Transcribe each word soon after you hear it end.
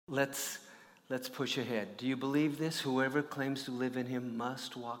let's push ahead. Do you believe this? Whoever claims to live in him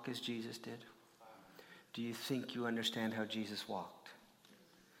must walk as Jesus did. Do you think you understand how Jesus walked?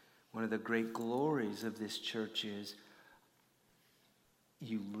 One of the great glories of this church is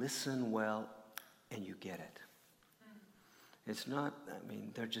you listen well and you get it. It's not,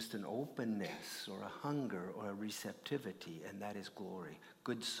 they're just an openness or a hunger or a receptivity, and that is glory.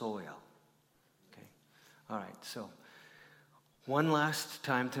 Good soil. Okay? All right, so one last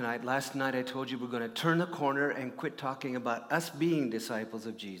time tonight. Last night I told you we're going to turn the corner and quit talking about us being disciples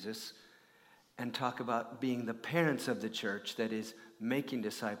of Jesus and talk about being the parents of the church that is making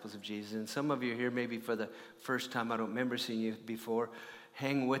disciples of Jesus. And some of you are here maybe for the first time. I don't remember seeing you before.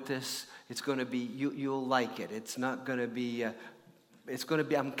 Hang with us. It's going to be, you'll like it. It's not going to be,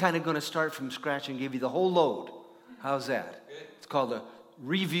 I'm kind of going to start from scratch and give you the whole load. How's that? It's called a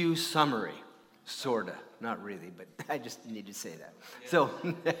review summary, sort of. Not really, but I just need to say that. So,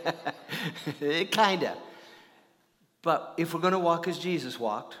 kind of. But if we're going to walk as Jesus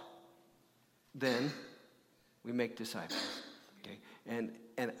walked, then we make disciples. Okay? And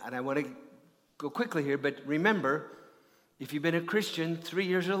I want to go quickly here, but remember, if you've been a Christian 3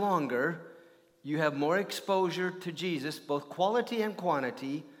 years or longer, you have more exposure to Jesus, both quality and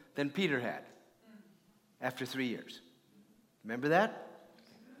quantity, than Peter had after 3 years. Remember that?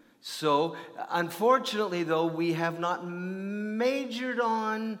 So, unfortunately, though, we have not majored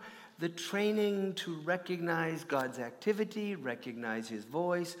on the training to recognize God's activity, recognize his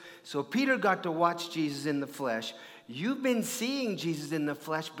voice. So Peter got to watch Jesus in the flesh. You've been seeing Jesus in the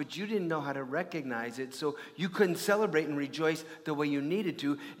flesh, but you didn't know how to recognize it, so you couldn't celebrate and rejoice the way you needed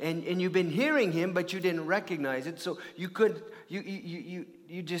to. And you've been hearing him, but you didn't recognize it, so you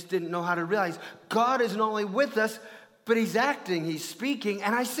just didn't know how to realize God is not only with us, but he's acting, he's speaking,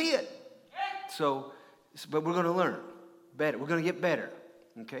 and I see it. So, but we're going to learn better. We're going to get better,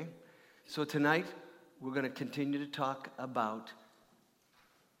 okay? So tonight, we're going to continue to talk about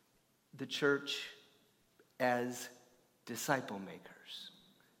the church as disciple makers.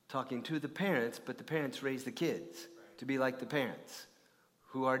 Talking to the parents, but the parents raise the kids to be like the parents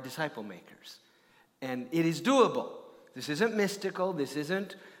who are disciple makers. And it is doable. This isn't mystical. This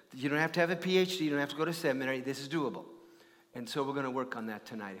isn't, you don't have to have a PhD. You don't have to go to seminary. This is doable. And so we're going to work on that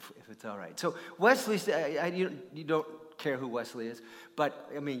tonight if it's all right. So Wesley, you don't care who Wesley is, but,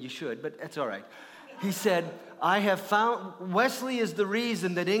 you should, but that's all right. He said, I have found, Wesley is the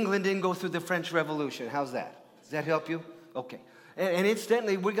reason that England didn't go through the French Revolution. How's that? Does that help you? Okay. And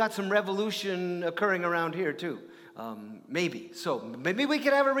incidentally, we got some revolution occurring around here too. Maybe. So maybe we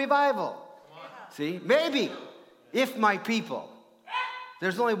could have a revival. See? Maybe. If my people.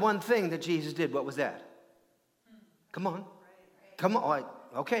 There's only one thing that Jesus did. What was that? Come on. Come on.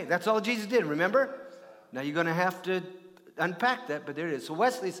 Okay, that's all Jesus did, remember? Now you're going to have to unpack that, but there it is. So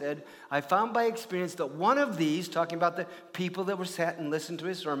Wesley said, I found by experience that one of these, talking about the people that were sat and listened to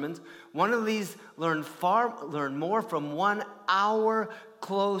his sermons, one of these learned more from 1 hour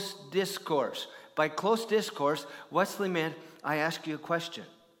close discourse. By close discourse, Wesley meant, I ask you a question.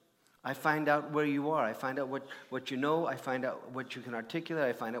 I find out where you are. I find out what you know. I find out what you can articulate.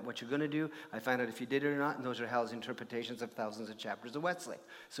 I find out what you're going to do. I find out if you did it or not. And those are Hal's interpretations of thousands of chapters of Wesley.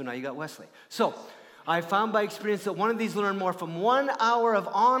 So now you got Wesley. So I found by experience that one of these learned more from 1 hour of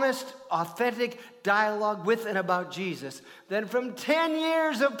honest, authentic dialogue with and about Jesus than from 10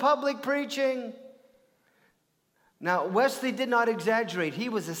 years of public preaching. Now, Wesley did not exaggerate. He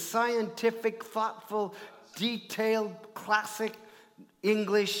was a scientific, thoughtful, detailed, classic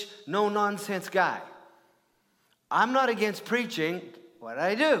English, no-nonsense guy. I'm not against preaching, what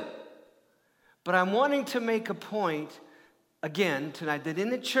I do. But I'm wanting to make a point, again, tonight, that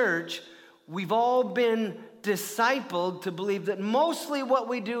in the church, we've all been discipled to believe that mostly what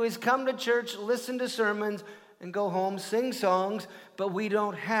we do is come to church, listen to sermons, and go home, sing songs, but we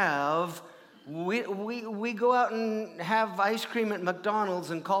don't have... We go out and have ice cream at McDonald's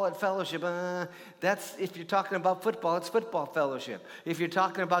and call it fellowship. That's, if you're talking about football, it's football fellowship. If you're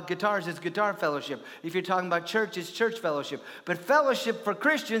talking about guitars, it's guitar fellowship. If you're talking about church, it's church fellowship. But fellowship for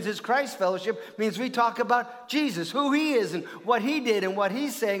Christians is Christ fellowship, means we talk about Jesus, who he is and what he did and what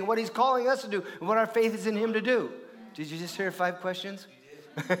he's saying, what he's calling us to do, and what our faith is in him to do. Did you just hear 5 questions?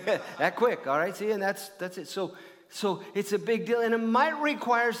 That quick, all right? See, and that's it. So it's a big deal, and it might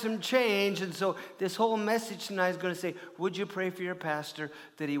require some change. And so this whole message tonight is going to say, would you pray for your pastor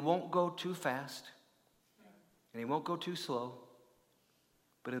that he won't go too fast and he won't go too slow,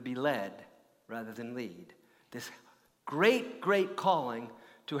 but he'll be led rather than lead. This great, great calling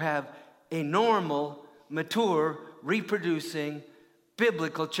to have a normal, mature, reproducing,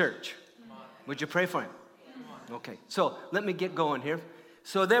 biblical church. Would you pray for him? Okay, so let me get going here.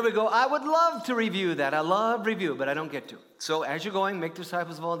 So there we go. I would love to review that. I love review, but I don't get to. So as you're going, make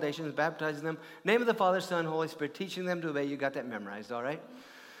disciples of all nations, baptizing them, name of the Father, Son, Holy Spirit, teaching them to obey. You got that memorized, all right?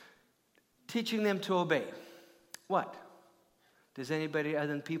 Teaching them to obey. What? Does anybody other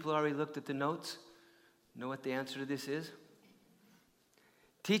than people who already looked at the notes know what the answer to this is?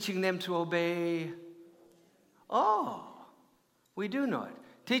 Teaching them to obey. Oh, we do know it.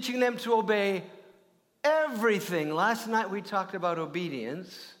 Teaching them to obey everything. Last night we talked about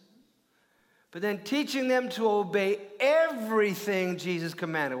obedience. But then teaching them to obey everything Jesus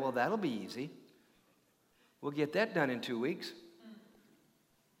commanded. Well, that'll be easy. We'll get that done in 2 weeks.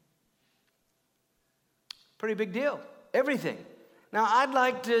 Pretty big deal. Everything. Now, I'd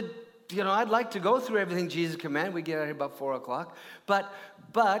like to go through everything Jesus commanded. We get out here about 4 o'clock. But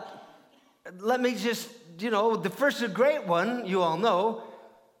let me just, the first a great one, you all know,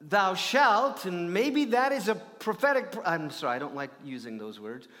 thou shalt, and maybe that is a prophetic, I'm sorry, I don't like using those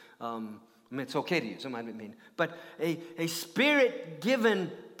words. It's okay to use them, I mean. But a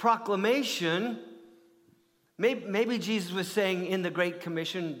spirit-given proclamation. Maybe Jesus was saying in the Great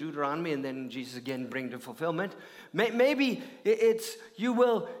Commission, Deuteronomy, and then Jesus again bring to fulfillment. Maybe it's you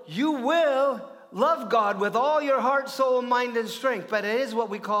will love God with all your heart, soul, mind, and strength. But it is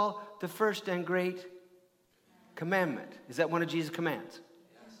what we call the first and great commandment. Is that one of Jesus' commands?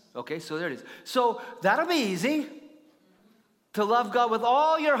 Yes. Okay, so there it is. So that'll be easy. To love God with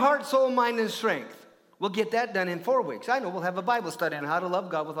all your heart, soul, mind, and strength. We'll get that done in 4 weeks. I know we'll have a Bible study on how to love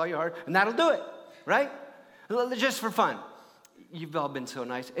God with all your heart, and that'll do it, right? Just for fun. You've all been so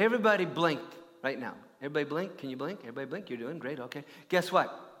nice. Everybody blink right now. Everybody blink. Can you blink? Everybody blink. You're doing great. Okay. Guess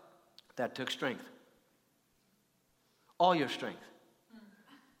what? That took strength. All your strength.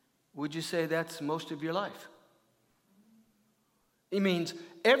 Would you say that's most of your life? It means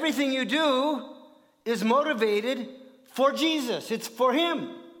everything you do is motivated for Jesus. It's for Him.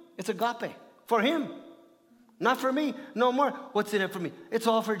 It's agape. For Him. Not for me. No more. What's in it for me? It's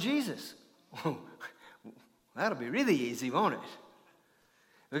all for Jesus. That'll be really easy, won't it?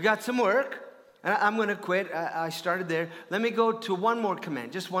 We got some work, and I'm going to quit. I started there. Let me go to one more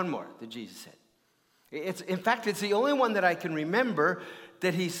command, just one more that Jesus said. In fact, it's the only one that I can remember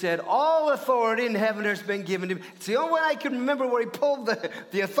that He said, all authority in heaven has been given to me. It's the only one I can remember where He pulled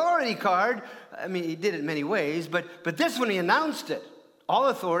the authority card. I mean, He did it in many ways, but this one He announced it. All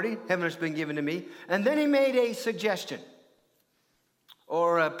authority, heaven has been given to me. And then He made a suggestion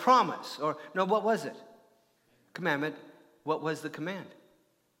or a promise what was it? Commandment. What was the command?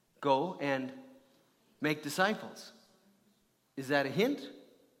 Go and make disciples. Is that a hint?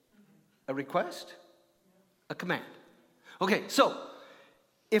 A request? A command. Okay, so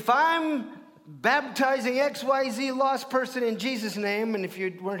if I'm baptizing XYZ lost person in Jesus' name, and if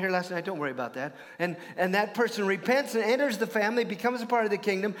you weren't here last night, don't worry about that, and that person repents and enters the family, becomes a part of the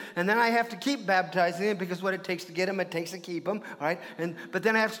kingdom, and then I have to keep baptizing them because what it takes to get them, it takes to keep them, all right? But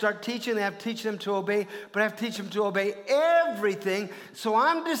then I have to start teaching, I have to teach them to obey, but I have to teach them to obey everything. So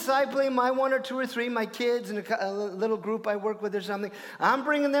I'm discipling my 1 or 2 or 3, my kids, and a little group I work with or something. I'm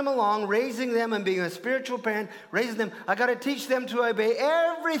bringing them along, raising them, and being a spiritual parent, raising them. I got to teach them to obey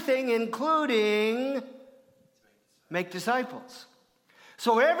everything, including make disciples.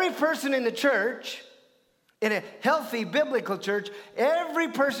 So every person in the church, in a healthy biblical church, every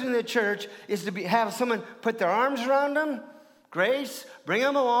person in the church is to have someone put their arms around them, grace, bring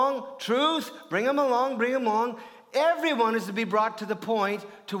them along, truth, bring them along, bring them along. Everyone is to be brought to the point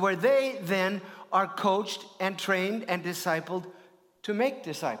to where they then are coached and trained and discipled to make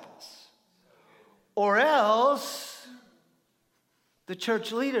disciples. Or else the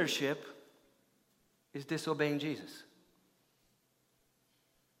church leadership is disobeying Jesus.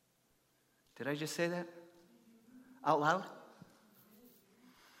 Did I just say that out loud?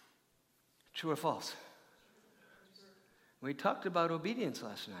 True or false? We talked about obedience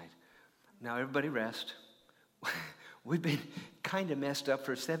last night. Now everybody rest. We've been kind of messed up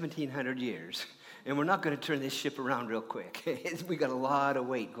for 1,700 years, and we're not going to turn this ship around real quick. We got a lot of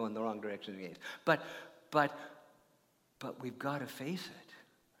weight going the wrong direction again. But we've got to face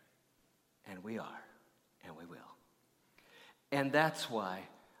it, and we are. And we will. And that's why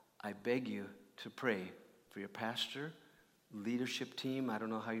I beg you to pray for your pastor, leadership team. I don't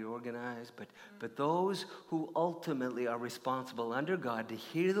know how you're organized, but those who ultimately are responsible under God to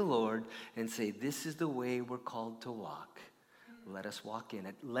hear the Lord and say, this is the way we're called to walk. Let us walk in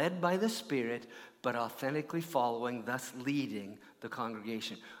it. Led by the Spirit, but authentically following, thus leading the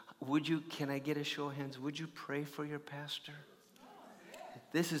congregation. Can I get a show of hands? Would you pray for your pastor?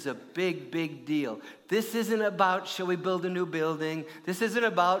 This is a big, big deal. This isn't about, shall we build a new building? This isn't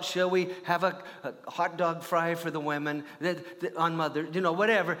about, shall we have a hot dog fry for the women on Mother,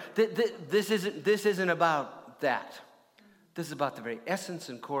 whatever. This isn't about that. This is about the very essence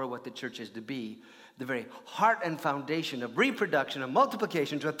and core of what the church is to be, the very heart and foundation of reproduction, of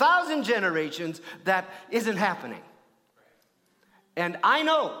multiplication to 1,000 generations that isn't happening. And I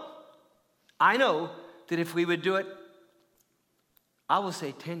know that if we would do it, I will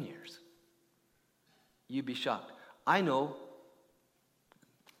say 10 years. You'd be shocked. I know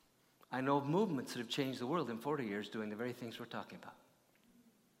of movements that have changed the world in 40 years doing the very things we're talking about.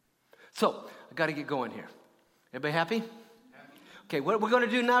 So, I got to get going here. Everybody happy? Okay, what we're going to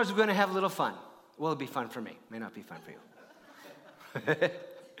do now is we're going to have a little fun. Well, it'll be fun for me. May not be fun for you.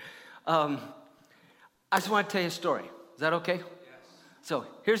 I just want to tell you a story. Is that okay? Yes. So,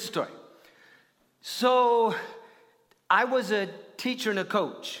 here's the story. So, I was a teacher and a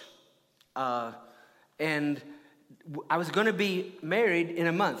coach, and I was going to be married in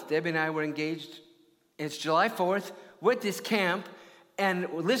a month. Debbie and I were engaged. It's July 4th. We're at this camp,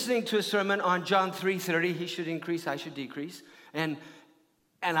 and we're listening to a sermon on John 3:30. He should increase, I should decrease. And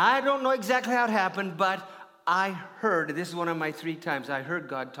I don't know exactly how it happened, but I heard, this is one of my 3 times, I heard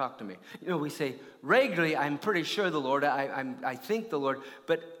God talk to me. We say regularly, I'm pretty sure the Lord, I think the Lord,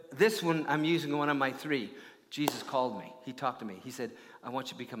 but this one, I'm using one of my 3. Jesus called me. He talked to me. He said, I want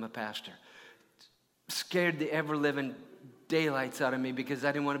you to become a pastor. Scared the ever-living daylights out of me because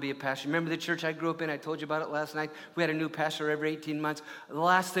I didn't want to be a pastor. Remember the church I grew up in? I told you about it last night. We had a new pastor every 18 months. The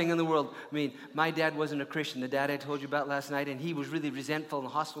last thing in the world. My dad wasn't a Christian. The dad I told you about last night, and he was really resentful and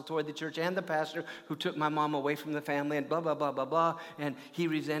hostile toward the church and the pastor who took my mom away from the family and blah, blah, blah, blah, blah. And he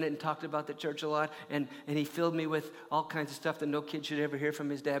resented and talked about the church a lot. And he filled me with all kinds of stuff that no kid should ever hear from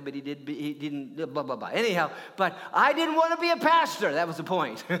his dad, but he didn't, blah, blah, blah. Anyhow, but I didn't want to be a pastor. That was the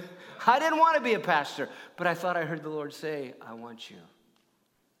point. I didn't want to be a pastor, but I thought I heard the Lord say, I want you.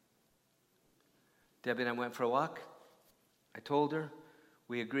 Debbie and I went for a walk. I told her.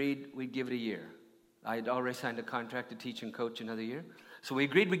 We agreed we'd give it a year. I had already signed a contract to teach and coach another year. So we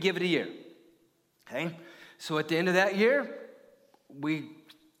agreed we'd give it a year. Okay? So at the end of that year, we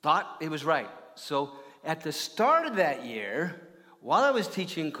thought it was right. So at the start of that year, while I was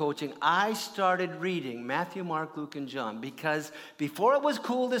teaching and coaching, I started reading Matthew, Mark, Luke, and John because before it was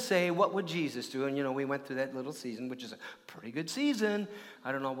cool to say, what would Jesus do? And, we went through that little season, which is a pretty good season.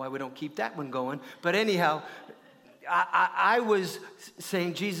 I don't know why we don't keep that one going. But anyhow, I was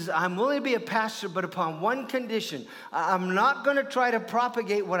saying, Jesus, I'm willing to be a pastor, but upon one condition. I'm not going to try to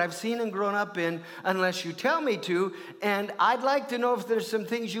propagate what I've seen and grown up in unless you tell me to. And I'd like to know if there's some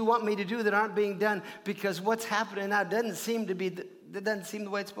things you want me to do that aren't being done, because what's happening now doesn't seem the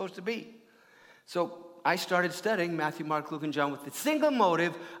way it's supposed to be. So I started studying Matthew, Mark, Luke, and John with the single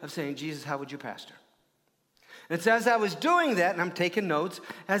motive of saying, Jesus, how would you pastor? And it's as I was doing that, and I'm taking notes,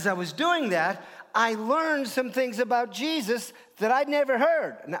 as I was doing that, I learned some things about Jesus that I'd never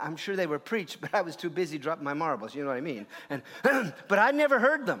heard. Now, I'm sure they were preached, but I was too busy dropping my marbles, you know what I mean? And but I'd never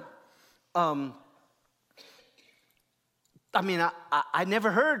heard them. I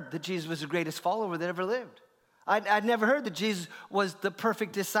never heard that Jesus was the greatest follower that ever lived. I'd never heard that Jesus was the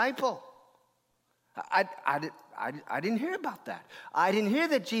perfect disciple. I didn't hear about that. I didn't hear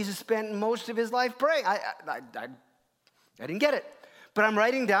that Jesus spent most of his life praying. I didn't get it. But I'm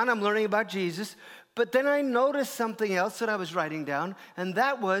writing down, I'm learning about Jesus. But then I noticed something else that I was writing down, and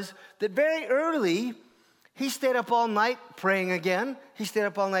that was that very early, he stayed up all night praying again. He stayed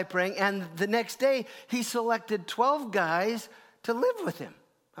up all night praying, and the next day, he selected 12 guys to live with him.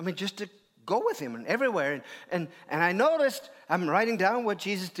 Just to go with him and everywhere. And I noticed, I'm writing down what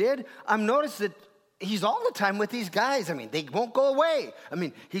Jesus did. I've noticed that he's all the time with these guys. They won't go away.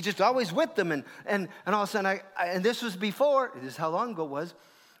 He's just always with them. And all of a sudden, and this was before, this is how long ago it was,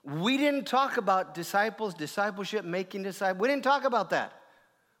 we didn't talk about discipleship, making disciples. We didn't talk about that.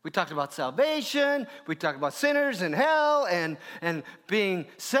 We talked about salvation. We talked about sinners in hell and being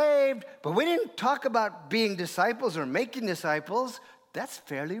saved. But we didn't talk about being disciples or making disciples. That's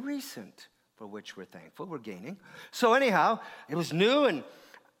fairly recent, for which we're thankful. We're gaining. So anyhow, it was new, and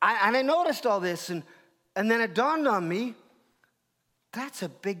I noticed all this, and then it dawned on me, that's a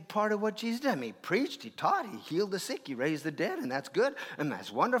big part of what Jesus did. He preached, he taught, he healed the sick, he raised the dead, and that's good, and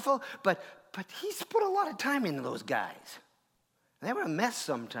that's wonderful. But he's put a lot of time into those guys. They were a mess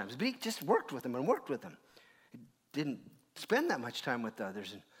sometimes, but he just worked with them and worked with them. He didn't spend that much time with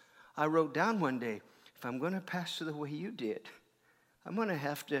others. And I wrote down one day, if I'm going to pastor the way you did, I'm going to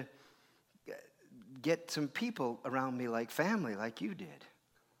have to get some people around me like family, like you did.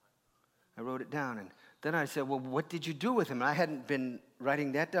 I wrote it down, and then I said, well, what did you do with him? I hadn't been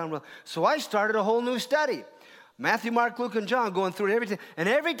writing that down well. So I started a whole new study. Matthew, Mark, Luke, and John, going through everything. And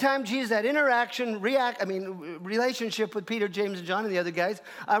every time Jesus had relationship with Peter, James, and John and the other guys,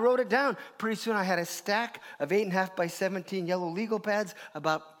 I wrote it down. Pretty soon I had a stack of 8.5 by 17 yellow legal pads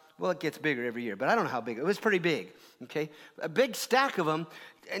about, well, it gets bigger every year, but I don't know how big. It was pretty big, okay? A big stack of them,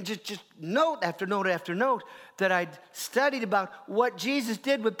 and just note after note after note that I'd studied about what Jesus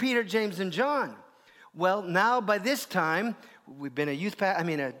did with Peter, James, and John. Well, now by this time, we've been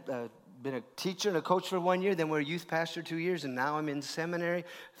been a teacher and a coach for 1 year, then we're a youth pastor 2 years, and now I'm in seminary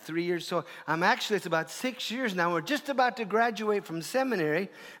 3 years. So it's about 6 years now. We're just about to graduate from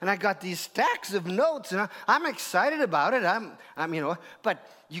seminary, and I got these stacks of notes, and I'm excited about it. But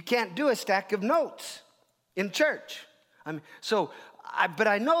you can't do a stack of notes in church. But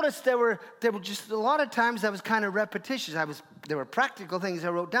I noticed there were just a lot of times I was kind of repetitious. There were practical things I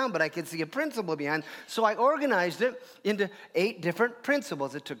wrote down, but I could see a principle behind. So I organized it into 8 different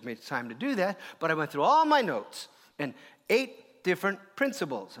principles. It took me time to do that, but I went through all my notes and 8 different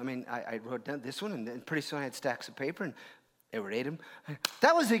principles. I wrote down this one, and then pretty soon I had stacks of paper, and there were 8 of them.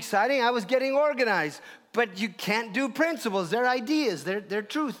 That was exciting. I was getting organized. But you can't do principles. They're ideas. They're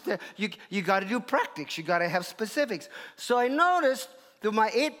truth. You got to do practice. You got to have specifics. So I noticed that my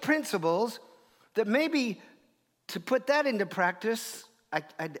 8 principles, that maybe to put that into practice,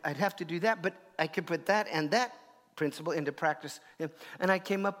 I'd have to do that, but I could put that and that principle into practice. And I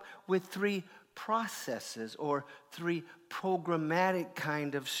came up with 3 processes or 3 programmatic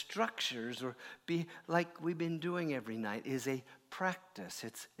kind of structures, or be like we've been doing every night is a practice.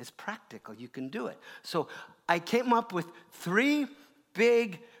 It's practical. You can do it. So I came up with 3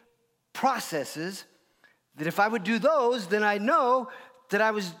 big processes that if I would do those, then I know that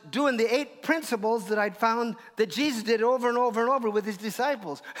I was doing the 8 principles that I'd found that Jesus did over and over and over with his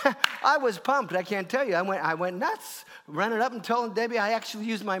disciples. I was pumped, I can't tell you. I went nuts, running up and telling Debbie. I actually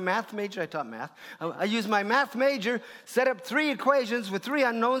used my math major. I taught math. I used my math major, set up 3 equations with 3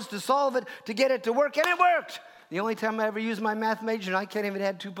 unknowns to solve it, to get it to work, and it worked. The only time I ever used my math major, and I can't even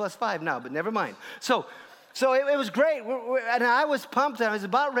add 2 plus 5 now, but never mind. So it was great, and I was pumped. I was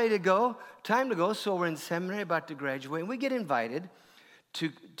about ready to go, time to go. So we're in seminary, about to graduate, and we get invited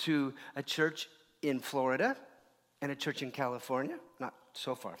to a church in Florida and a church in California, not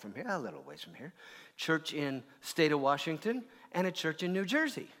so far from here, a little ways from here, church in state of Washington, and a church in New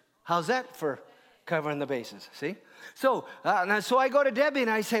Jersey. How's that for covering the bases, see? So I go to Debbie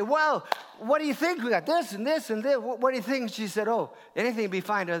and I say, well, what do you think? We got this and this and this. What do you think? She said, oh, anything would be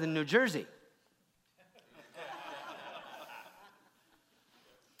fine other than New Jersey.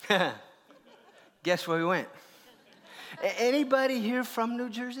 Guess where we went? Anybody here from New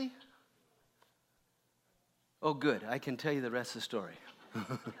Jersey? Oh, good. I can tell you the rest of the story.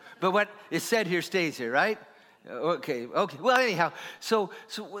 But what is said here stays here, right? Okay. Well, anyhow, so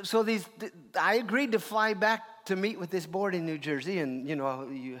I agreed to fly back to meet with this board in New Jersey, and you know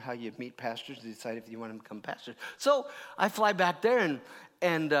how you meet pastors to decide if you want them to become pastors. So I fly back there,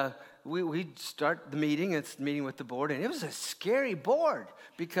 and we start the meeting. It's meeting with the board, and it was a scary board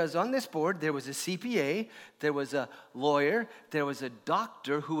because on this board there was a CPA, there was a lawyer, there was a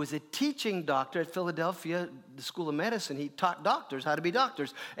doctor who was a teaching doctor at Philadelphia, the School of Medicine. He taught doctors how to be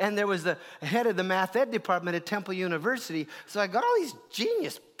doctors, and there was the head of the math ed department at Temple University. So I got all these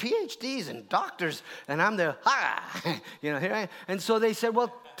genius PhDs and doctors, and I'm there, here I am. And so they said,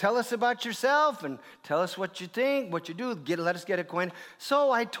 well, tell us about yourself and tell us what you think, what you do, let us get acquainted. So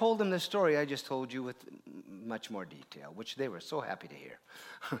I told them the story I just told you with much more detail, which they were so happy to hear.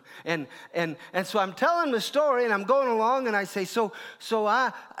 and so I'm telling the story, and I'm going along, and I say,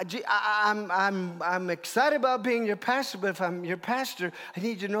 I'm excited about being your pastor, but if I'm your pastor, I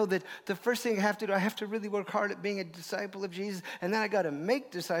need you to know that the first thing I have to do, I have to really work hard at being a disciple of Jesus, and then I got to make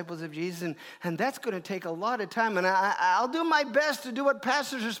disciples of Jesus, and that's going to take a lot of time, and I'll do my best to do what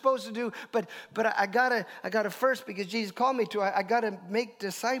pastors are supposed to do, but I gotta first, because Jesus called me to, I gotta make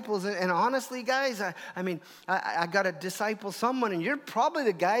disciples, and honestly, guys, I gotta disciple someone, and you're probably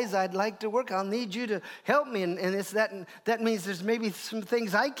the guys I'd like to work. I'll need you to help me, and it's that, and that means there's maybe some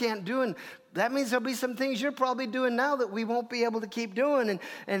things I can't do, and that means there'll be some things you're probably doing now that we won't be able to keep doing,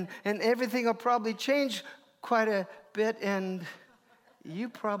 and everything will probably change quite a bit, and you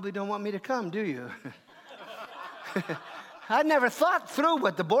probably don't want me to come, do you? I never thought through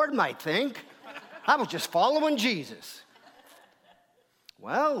what the board might think. I was just following Jesus.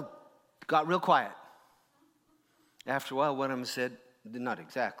 Well, it got real quiet. After a while, one of them said, not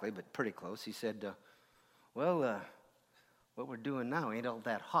exactly, but pretty close, he said, what we're doing now ain't all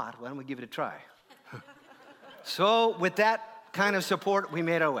that hot. Why don't we give it a try? So with that kind of support, we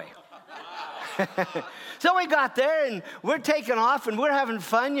made our way. So we got there, and we're taking off, and we're having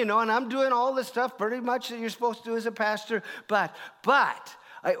fun, and I'm doing all the stuff pretty much that you're supposed to do as a pastor. But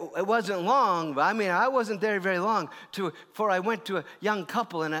it wasn't long. I wasn't there very long before I went to a young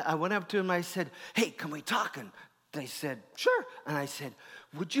couple, and I went up to them, and I said, hey, can we talk? And they said, sure. And I said,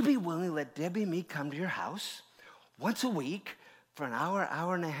 would you be willing to let Debbie and me come to your house once a week for an hour,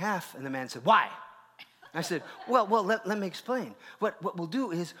 hour and a half? And the man said, why? I said, well, let me explain. What we'll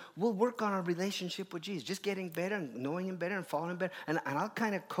do is we'll work on our relationship with Jesus, just getting better and knowing him better and following him better. And I'll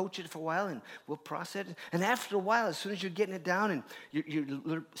kind of coach it for a while, and we'll process it. And after a while, as soon as you're getting it down and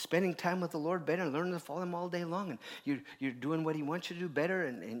you're spending time with the Lord better and learning to follow him all day long, and you're doing what he wants you to do better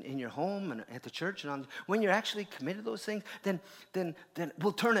in your home and at the church, and when you're actually committed to those things, then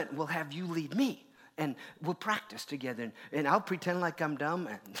we'll turn it and we'll have you lead me. And we'll practice together, and I'll pretend like I'm dumb,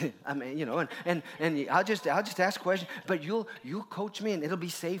 and I'll just ask questions. But you'll coach me, and it'll be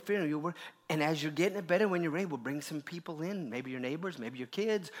safer, and you'll work. And as you're getting it better, when you're ready, we'll bring some people in, maybe your neighbors, maybe your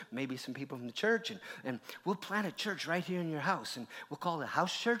kids, maybe some people from the church, and we'll plant a church right here in your house, and we'll call it a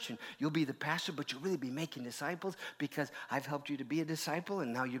house church, and you'll be the pastor, but you'll really be making disciples because I've helped you to be a disciple,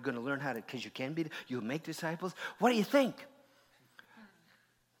 and now you're going to learn how to, because you'll make disciples. What do you think?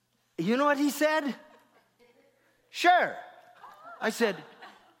 You know what he said? Sure. I said,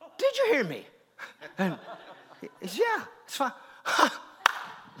 did you hear me? And he said, yeah, it's fine.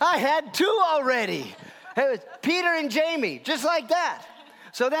 I had 2 already. It was Peter and Jamie, just like that.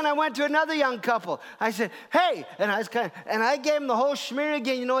 So then I went to another young couple. I said, hey, and I gave them the whole schmear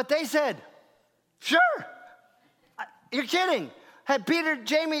again. You know what they said? Sure. You're kidding. Had Peter,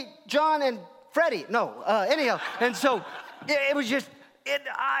 Jamie, John, and Freddie. No, anyhow. And so it was just, and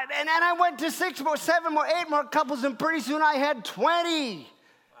I went to 6 more, 7 more, 8 more couples, and pretty soon I had 20.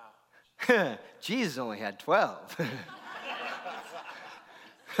 Wow. Jesus only had 12.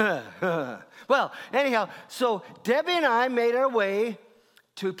 Well, anyhow, so Debbie and I made our way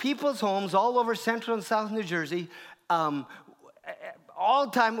to people's homes all over central and south New Jersey. All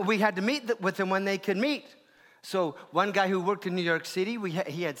the time we had to meet with them when they could meet. So one guy who worked in New York City,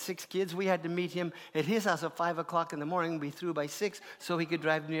 he had 6 kids. We had to meet him at his house at 5 o'clock in the morning, be through by 6 so he could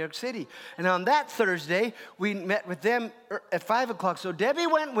drive to New York City. And on that Thursday, we met with them at 5 o'clock. So Debbie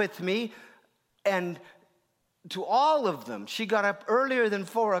went with me, and to all of them, she got up earlier than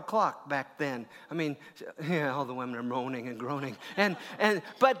 4 o'clock back then. All the women are moaning and groaning.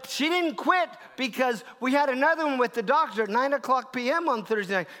 But she didn't quit because we had another one with the doctor at 9 o'clock p.m. on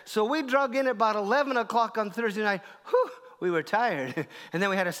Thursday night. So we drug in at about 11 o'clock on Thursday night. Whew, we were tired. And then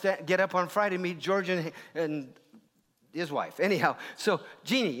we had to get up on Friday to meet George and his wife. Anyhow, so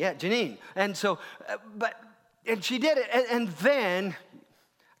Janine. And so, and she did it. And then,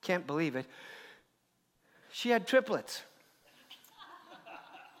 I can't believe it, she had triplets.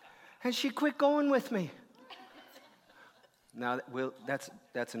 And she quit going with me. Now,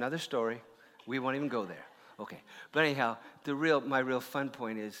 that's another story. We won't even go there. Okay. But anyhow, my real fun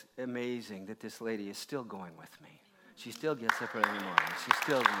point is amazing that this lady is still going with me. She still gets up early in the morning. She's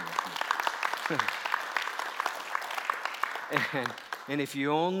still going with me. And if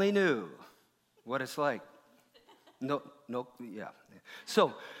you only knew what it's like. Yeah.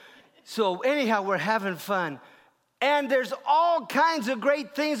 So anyhow, we're having fun. And there's all kinds of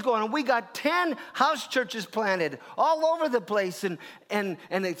great things going on. We got 10 house churches planted all over the place, and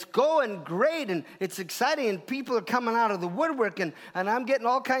it's going great, and it's exciting, and people are coming out of the woodwork, and I'm getting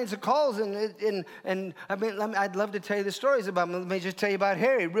all kinds of calls, and I'd love to tell you the stories about them. Let me just tell you about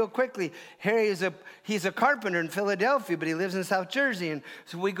Harry real quickly. Harry he's a carpenter in Philadelphia, but he lives in South Jersey, and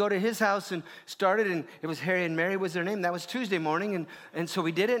so we go to his house and started, and it was Harry and Mary was their name. That was Tuesday morning, and so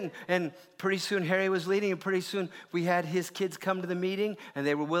we did it, and pretty soon Harry was leading, and pretty soon we had his kids come to the meeting, and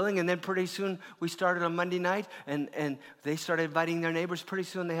they were willing, and then pretty soon we started on Monday night, and they started inviting their neighbors. Pretty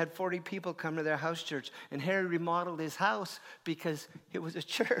soon they had 40 people come to their house church, and Harry remodeled his house because it was a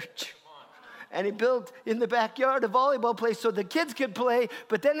church. And he built in the backyard a volleyball place so the kids could play,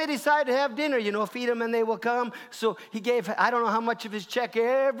 but then they decided to have dinner, feed them and they will come. So he gave, I don't know how much of his check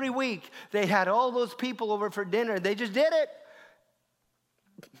every week. They had all those people over for dinner. They just did it.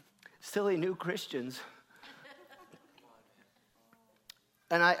 Silly new Christians.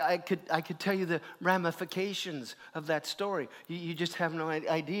 And I could tell you the ramifications of that story. You just have no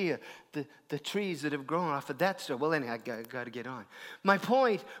idea the trees that have grown off of that story. Well, anyhow, I got to get on. My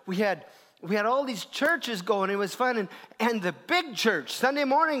point, we had all these churches going. It was fun. And the big church, Sunday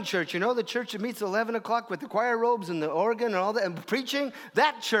morning church, the church that meets at 11 o'clock with the choir robes and the organ and all that, and preaching,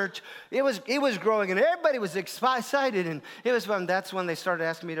 that church, it was growing, and everybody was excited, and it was fun. That's when they started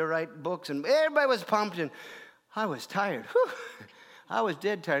asking me to write books, and everybody was pumped, and I was tired. Whew. I was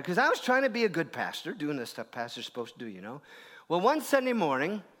dead tired because I was trying to be a good pastor, doing the stuff pastor's supposed to do, you know. Well, one Sunday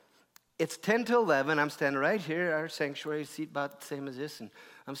morning, it's 10 to 11. I'm standing right here, our sanctuary seat about the same as this, and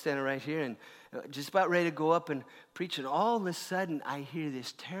I'm standing right here and just about ready to go up and preach. And all of a sudden, I hear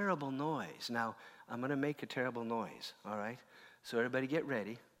this terrible noise. Now, I'm going to make a terrible noise, all right? So everybody get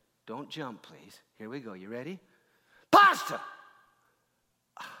ready. Don't jump, please. Here we go. You ready? Pasta!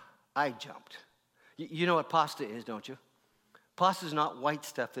 I jumped. You know what pasta is, don't you? Pasta is not white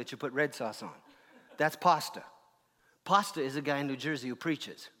stuff that you put red sauce on. That's pasta. Pasta is a guy in New Jersey who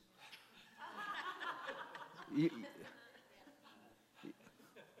preaches.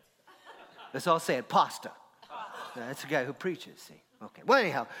 Let's all say it, pasta. That's a guy who preaches, see. Okay, well,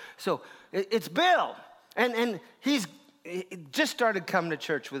 anyhow, so it's Bill, and he just started coming to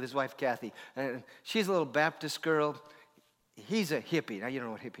church with his wife, Kathy, and she's a little Baptist girl. He's a hippie. Now, you don't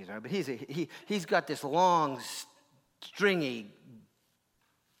know what hippies are, but he's got this long, stringy,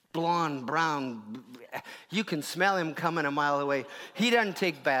 blonde, brown, you can smell him coming a mile away. He doesn't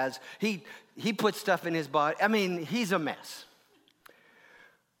take baths. He puts stuff in his body. I mean, he's a mess.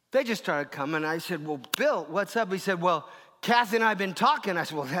 They just started coming. I said, well, Bill, what's up? He said, well, Kathy and I have been talking. I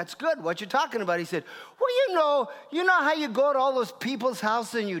said, well, that's good. What you talking about? He said, well, you know how you go to all those people's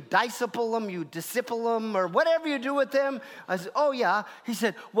houses and you disciple them, you disciple them, or whatever you do with them? I said, oh, yeah. He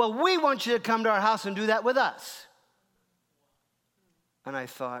said, well, we want you to come to our house and do that with us. And I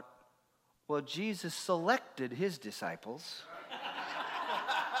thought, well, Jesus selected his disciples.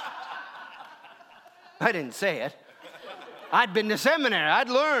 I didn't say it. I'd been to seminary. I'd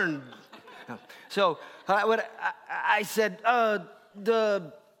learned. So I said, okay,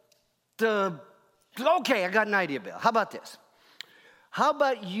 I got an idea, Bill. How about this? How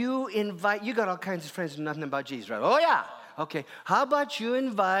about you got all kinds of friends who know nothing about Jesus, right? Oh, yeah. Okay. How about you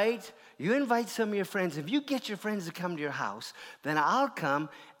invite some of your friends. If you get your friends to come to your house, then I'll come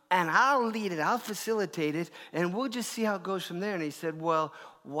and I'll lead it. I'll facilitate it, and we'll just see how it goes from there. And he said, well,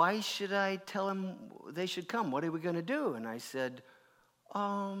 why should I tell them they should come? What are we going to do? And I said,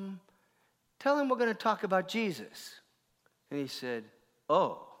 tell them we're going to talk about Jesus. And he said,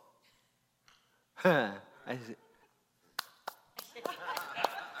 oh. I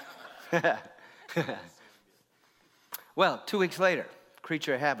said, well, 2 weeks later,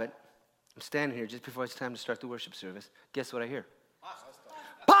 creature of habit, I'm standing here just before it's time to start the worship service. Guess what I hear?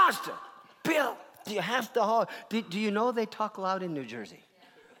 Pasta! Bill, do you have to haul? Do you know they talk loud in New Jersey?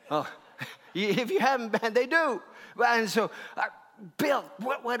 Oh, if you haven't been, they do. And so, Bill,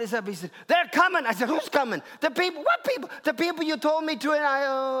 what is up? He said, they're coming. I said, who's coming? The people. What people? The people you told me to.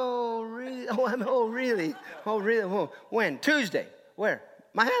 And really? Really? Oh, when? Tuesday. Where?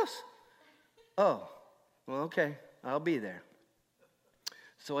 My house. Oh, well, okay. I'll be there.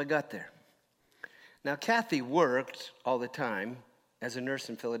 So I got there. Now, Kathy worked all the time as a nurse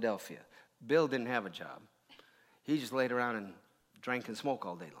in Philadelphia. Bill didn't have a job. He just laid around and drank and smoked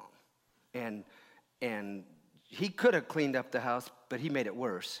all day long. And he could have cleaned up the house, but he made it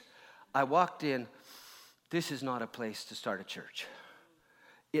worse. I walked in. This is not a place to start a church.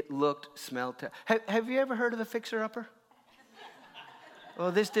 It looked, smelled. Have you ever heard of a fixer-upper?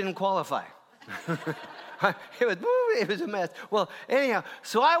 Well, this didn't qualify. It was a mess. Well, anyhow,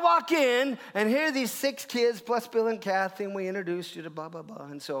 so I walk in, and here are these 6 kids, plus Bill and Kathy, and we introduced you to blah, blah, blah.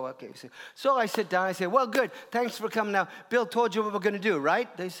 And so, okay. So I sit down. I say, well, good. Thanks for coming now. Bill told you what we're going to do,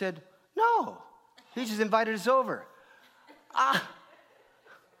 right? They said, no. He just invited us over.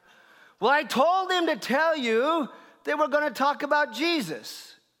 Well, I told him to tell you that we're going to talk about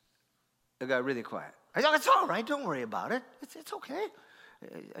Jesus. It got really quiet. I said, it's all right. Don't worry about it. It's okay.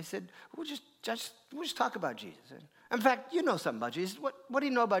 I said, we'll just talk about Jesus. In fact, you know something about Jesus. What do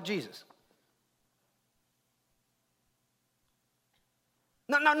you know about Jesus?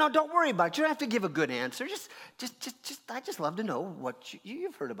 No, don't worry about it. You don't have to give a good answer. I just love to know what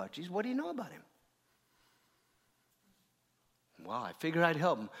you've heard about Jesus. What do you know about him? Well, I figured I'd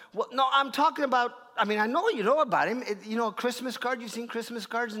help him. Well, no, I'm talking about, I know you know about him. A Christmas card, you've seen Christmas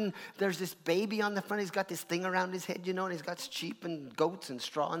cards, and there's this baby on the front. He's got this thing around his head, and he's got sheep and goats and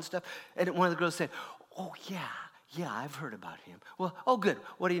straw and stuff. And one of the girls said, oh, yeah, I've heard about him. Well, oh, good.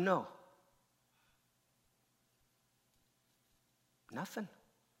 What do you know? Nothing.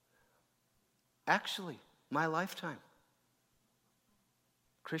 Actually, my lifetime.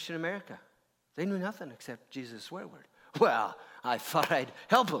 Christian America. They knew nothing except Jesus' swear word. Well, I thought I'd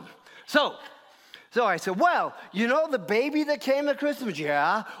help him. So I said, well, you know the baby that came at Christmas?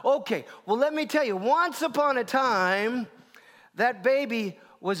 Yeah. Okay. Well, let me tell you, once upon a time, that baby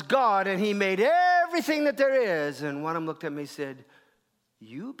was God, and he made everything that there is. And one of them looked at me and said,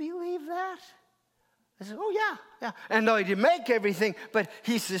 you believe that? I said, oh, yeah. And no, he didn't make everything, but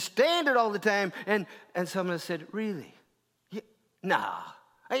he sustained it all the time. And someone said, really? Yeah. Nah.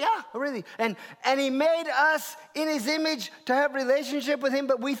 Yeah, really. And he made us in his image to have relationship with him,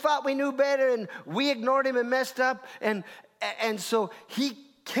 but we thought we knew better, and we ignored him and messed up. And so he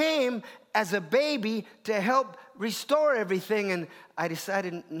came as a baby to help restore everything, and I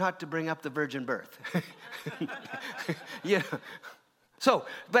decided not to bring up the virgin birth. Yeah. So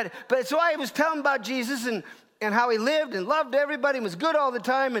I was telling about Jesus and how he lived and loved everybody and was good all the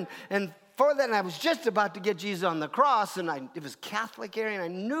time, and for that, and I was just about to get Jesus on the cross, and it was Catholic area, and I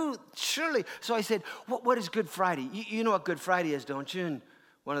knew surely. So I said, what is Good Friday? You know what Good Friday is, don't you? And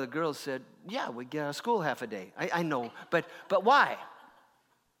one of the girls said, yeah, we get out of school half a day. I know, but why?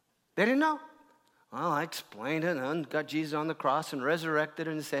 They didn't know. Well, I explained it and got Jesus on the cross and resurrected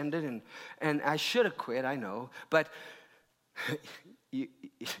and ascended, and I should have quit, I know, but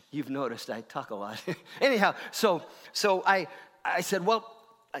you've noticed I talk a lot. Anyhow, so I said, well,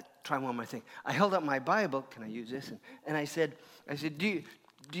 I try one more thing. I held up my Bible. Can I use this? And I said, do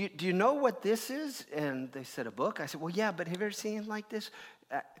you know what this is? And they said, a book. I said, well, yeah, but have you ever seen it like this?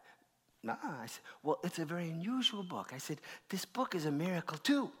 Nah. I said, well, it's a very unusual book. I said, this book is a miracle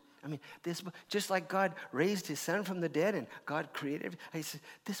too. I mean, this book, just like God raised his son from the dead and God created, I said,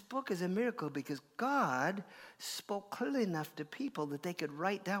 this book is a miracle because God spoke clearly enough to people that they could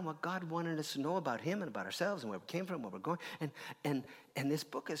write down what God wanted us to know about him and about ourselves and where we came from, where we're going. And this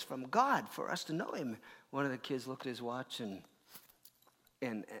book is from God for us to know him. One of the kids looked at his watch and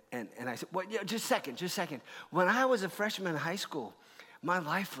I said, well, yeah, just a second. When I was a freshman in high school, my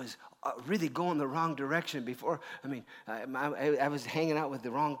life was really going the wrong direction before. I mean, I was hanging out with the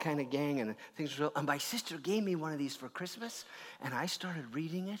wrong kind of gang and things were. And my sister gave me one of these for Christmas, and I started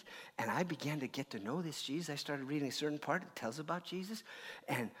reading it, and I began to get to know this Jesus. I started reading a certain part that tells about Jesus,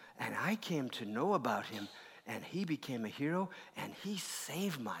 and I came to know about him, and he became a hero, and he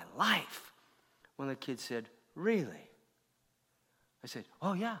saved my life. One of the kids said, really? I said,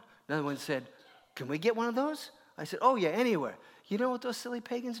 oh, yeah. Another one said, can we get one of those? I said, oh, yeah, anywhere. You know what those silly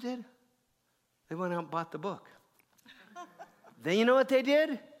pagans did? They went out and bought the book. Then you know what they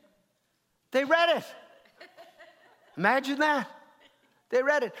did? They read it. Imagine that. They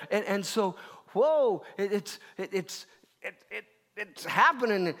read it. And so, whoa, it's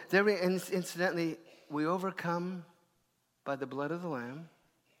happening. And incidentally, we overcome by the blood of the Lamb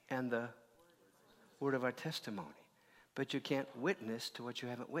and the word of our testimony. But you can't witness to what you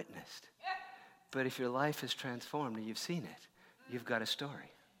haven't witnessed. But if your life is transformed and you've seen it, you've got a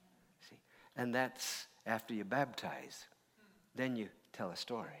story. See? And that's after you baptize. Then you tell a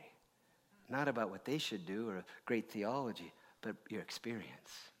story. Not about what they should do or great theology, but your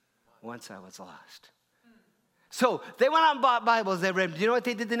experience. Once I was lost. So they went out and bought Bibles. They read. Do you know what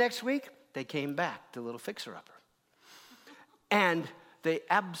they did the next week? They came back to Little Fixer-Upper. And they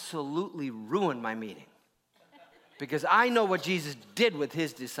absolutely ruined my meeting. Because I know what Jesus did with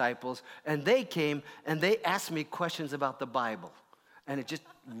his disciples, and they came and they asked me questions about the Bible, and it just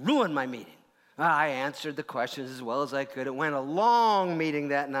ruined my meeting. I answered the questions as well as I could. It went a long meeting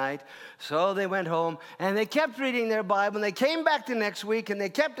that night, so they went home, and they kept reading their Bible, and they came back the next week, and they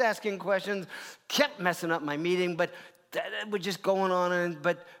kept asking questions, kept messing up my meeting, but it was just going on,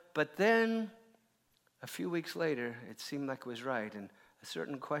 but then a few weeks later, it seemed like it was right, and a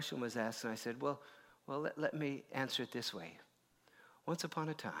certain question was asked, and I said, well, let me answer it this way. Once upon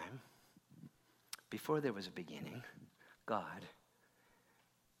a time, before there was a beginning, God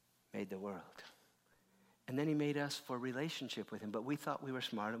made the world. And then he made us for relationship with him. But we thought we were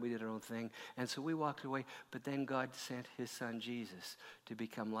smart and we did our own thing. And so we walked away. But then God sent his son Jesus to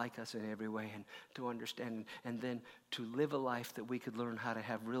become like us in every way and to understand and then to live a life that we could learn how to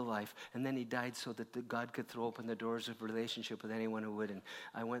have real life. And then he died so that God could throw open the doors of relationship with anyone who would. And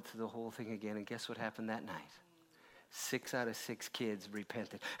I went through the whole thing again. And guess what happened that night? 6 out of 6 kids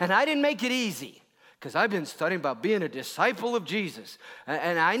repented. And I didn't make it easy. Because I've been studying about being a disciple of Jesus.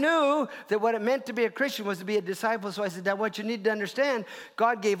 And I knew that what it meant to be a Christian was to be a disciple. So I said, now what you need to understand,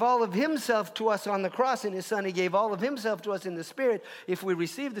 God gave all of himself to us on the cross in his son. He gave all of himself to us in the Spirit if we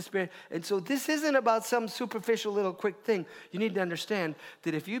receive the Spirit. And so this isn't about some superficial little quick thing. You need to understand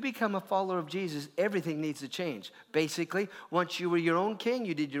that if you become a follower of Jesus, everything needs to change. Basically, once you were your own king,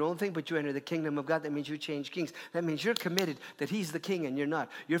 you did your own thing, but you entered the kingdom of God. That means you change kings. That means you're committed that he's the king and you're not.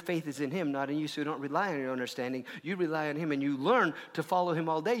 Your faith is in him, not in you, so you don't rely on your understanding. You rely on him and you learn to follow him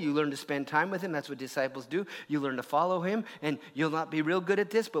all day. You learn to spend time with him. That's what disciples do. You learn to follow him, and you'll not be real good at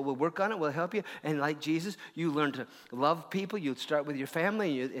this, but we'll work on it. We'll help you. And like Jesus, you learn to love people. You start with your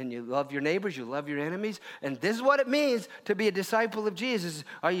family, and you love your neighbors. You love your enemies. And this is what it means to be a disciple of Jesus.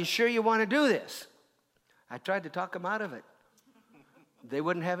 Are you sure you want to do this? I tried to talk them out of it. They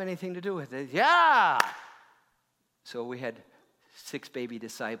wouldn't have anything to do with it. Yeah! So we had 6 baby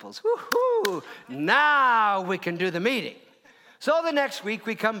disciples. Woo-hoo! Now we can do the meeting. So the next week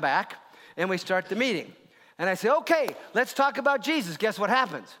we come back and we start the meeting. And I say, okay, let's talk about Jesus. Guess what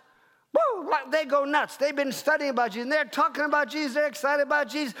happens? Woo! They go nuts. They've been studying about Jesus, and they're talking about Jesus. They're excited about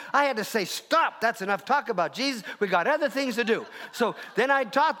Jesus. I had to say, stop. That's enough talk about Jesus. We got other things to do. So then I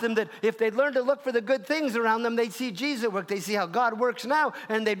taught them that if they'd learn to look for the good things around them, they'd see Jesus at work. They'd see how God works now,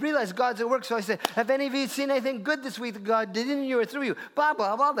 and they'd realize God's at work. So I said, have any of you seen anything good this week that God did in you or through you? Blah,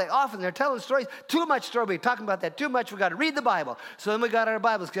 blah, blah. They're telling stories. Too much story. We're talking about that too much. We got to read the Bible. So then we got our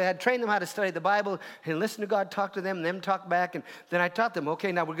Bibles, because I had trained them how to study the Bible and listen to God, talk to them, and them talk back. And then I taught them,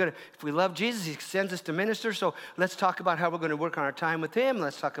 okay, now we're going to, if we love Jesus, he sends us to minister, so let's talk about how we're going to work on our time with him.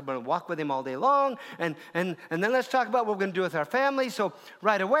 Let's talk about walk with him all day long, and then let's talk about what we're going to do with our family. So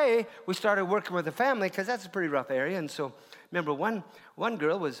right away, we started working with the family, because that's a pretty rough area. And so remember, one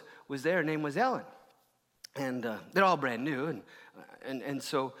girl was there. Her name was Ellen, and they're all brand new, and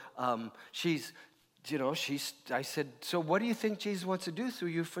so she's, I said, so what do you think Jesus wants to do through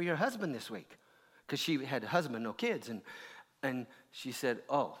you for your husband this week? Because she had a husband, no kids, and she said,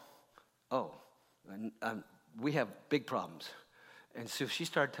 oh, we have big problems. And so she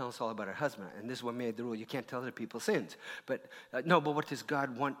started telling us all about her husband. And this is what made the rule. You can't tell other people's sins. But no, but what does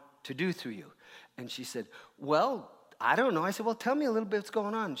God want to do through you? And she said, well, I don't know. I said, well, tell me a little bit what's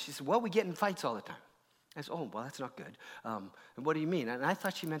going on. She said, well, we get in fights all the time. I said, oh, well, that's not good. And what do you mean? And I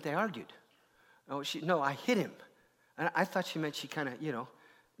thought she meant they argued. No, I hit him. And I thought she meant she kind of,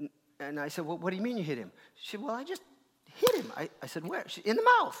 And I said, well, what do you mean you hit him? She said, well, I just hit him. I said, where? In the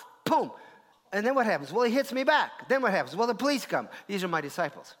mouth. Boom. And then what happens? Well, he hits me back. Then what happens? Well, the police come. These are my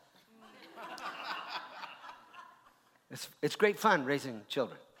disciples. It's great fun raising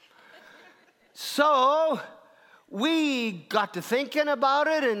children. So we got to thinking about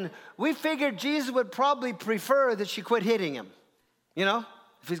it, and we figured Jesus would probably prefer that she quit hitting him,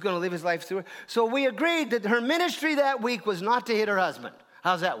 if he's going to live his life through it. So we agreed that her ministry that week was not to hit her husband.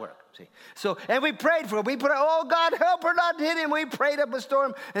 How's that work? See? So, and we prayed for her. We put her, oh, God, help her not to hit him. We prayed up a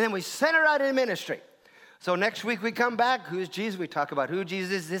storm, and then we sent her out in ministry. So next week we come back. Who's Jesus? We talk about who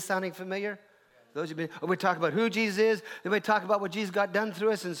Jesus is. Is this sounding familiar? Those who've been, we talk about who Jesus is. Then we talk about what Jesus got done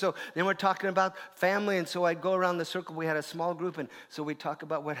through us. And so then we're talking about family. And so I'd go around the circle. We had a small group. And so we talk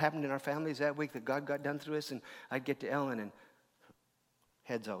about what happened in our families that week that God got done through us. And I'd get to Ellen, and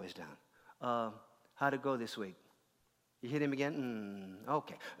head's always down. How'd it go this week? You hit him again?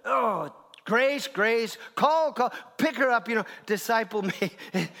 Okay. Oh, grace, call, pick her up, disciple me.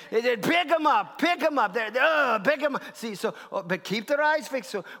 Pick him up. Pick him up. See, so, but keep their eyes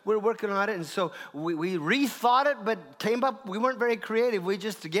fixed. So we're working on it. And so we rethought it, but came up, we weren't very creative. We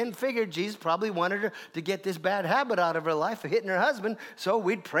just, again, figured Jesus probably wanted her to get this bad habit out of her life of hitting her husband. So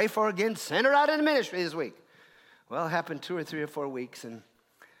we'd pray for her again, send her out in ministry this week. Well, it happened 2 or 3 or 4 weeks, and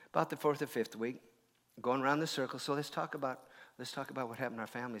about the 4th or 5th week, going around the circle. So let's talk about what happened in our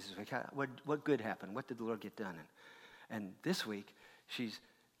families this week. What good happened? What did the Lord get done? And this week, she's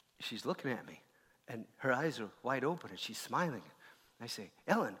looking at me, and her eyes are wide open, and she's smiling. I say,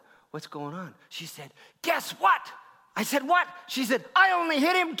 Ellen, what's going on? She said, guess what? I said, what? She said, I only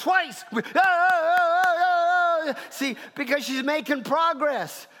hit him twice. See, because she's making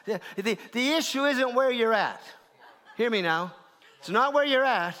progress. The issue isn't where you're at. Hear me now. It's not where you're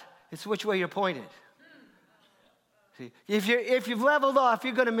at. It's which way you're pointed. See, if you've leveled off,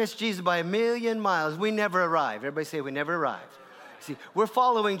 you're going to miss Jesus by 1,000,000 miles. We never arrive. Everybody say we never arrive. See, we're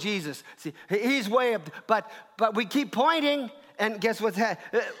following Jesus. See, he's way up, but we keep pointing, and guess what's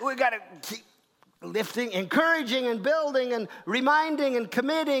happening? We got to keep lifting, encouraging, and building, and reminding, and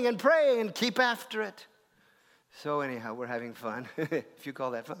committing, and praying, and keep after it. So anyhow, we're having fun, if you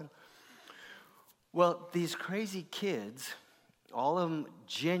call that fun. Well, these crazy kids, all of them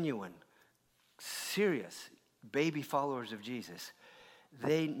genuine, serious, baby followers of Jesus,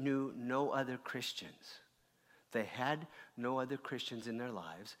 they knew no other Christians. They had no other Christians in their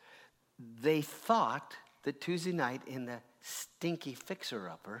lives. They thought that Tuesday night in the stinky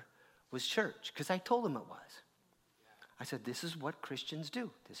fixer-upper was church, because I told them it was. I said, this is what Christians do.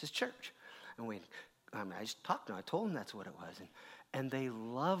 This is church. And I just talked to them. I told them that's what it was. And they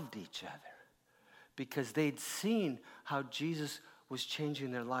loved each other because they'd seen how Jesus was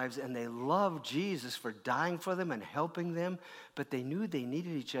changing their lives, and they loved Jesus for dying for them and helping them, but they knew they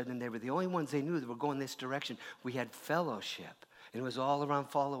needed each other, and they were the only ones they knew that were going this direction. We had fellowship, and it was all around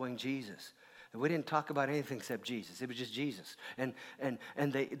following Jesus. And we didn't talk about anything except Jesus. It was just Jesus. And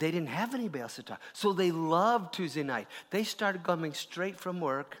they didn't have anybody else to talk. So they loved Tuesday night. They started coming straight from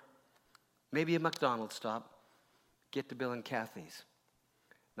work maybe a McDonald's stop, get to Bill and Kathy's.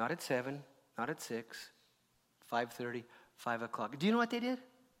 Not at 7, not at 6, 5:30, 5 o'clock. Do you know what they did?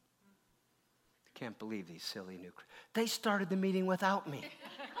 Can't believe these silly new Christians. They started the meeting without me.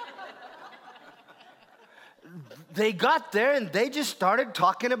 They got there and they just started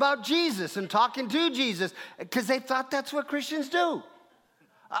talking about Jesus and talking to Jesus because they thought that's what Christians do.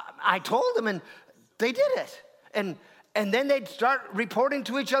 I told them and they did it. And then they'd start reporting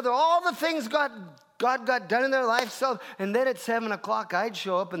to each other all the things God got done in their life. So, and then at 7 o'clock, I'd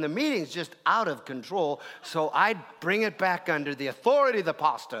show up and the meeting's just out of control. So I'd bring it back under the authority of the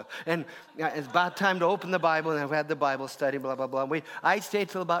pastor. And it's about time to open the Bible, and I've had the Bible study, blah, blah, blah. I stayed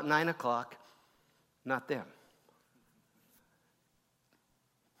till about 9 o'clock. Not them.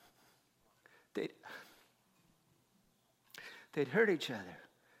 They'd heard each other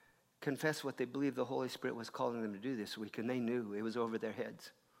confess what they believed the Holy Spirit was calling them to do this week, and they knew it was over their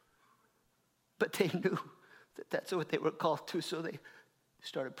heads. But they knew that that's what they were called to, so they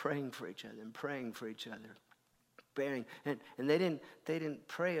started praying for each other and praying for each other. Bearing. And they didn't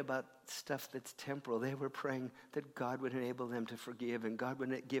pray about stuff that's temporal. They were praying that God would enable them to forgive and God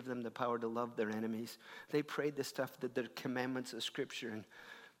would give them the power to love their enemies. They prayed the stuff that the commandments of Scripture, and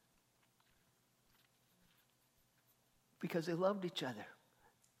because they loved each other.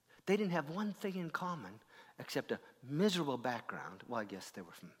 They didn't have one thing in common except a miserable background. Well, I guess they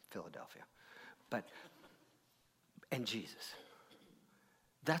were from Philadelphia. And Jesus.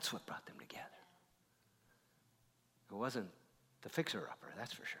 That's what brought them together. It wasn't the fixer-upper,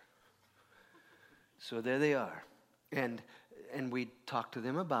 that's for sure. So there they are. And we talked to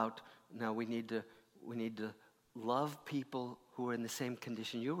them about, now we need to love people who are in the same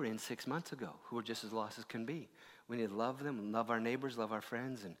condition you were in 6 months ago, who are just as lost as can be. We need to love them and love our neighbors, love our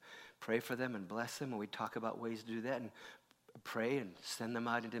friends, and pray for them and bless them. And we talk about ways to do that and pray and send them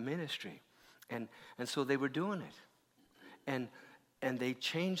out into ministry. And so they were doing it. And they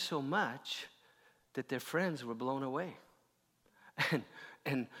changed so much that their friends were blown away.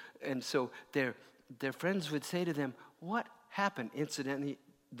 And so their friends would say to them, what happened? Incidentally,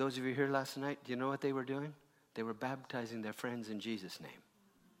 those of you here last night, do you know what they were doing? They were baptizing their friends in Jesus' name.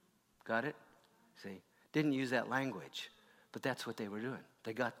 Got it? See? Didn't use that language, but that's what they were doing.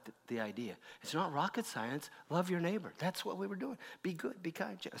 They got the idea. It's not rocket science. Love your neighbor. That's what we were doing. Be good, be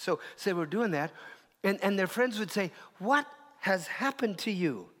kind. So they were doing that, and their friends would say, what has happened to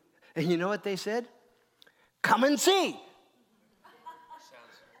you? And you know what they said? Come and see.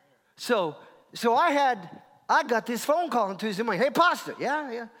 So I got this phone call on Tuesday morning. Hey, pastor,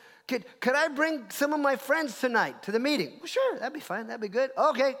 yeah. Could I bring some of my friends tonight to the meeting? Well, sure, that'd be fine. That'd be good.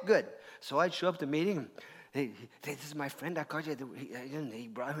 Okay, good. So I'd show up to the meeting, and hey, this is my friend. I called you. He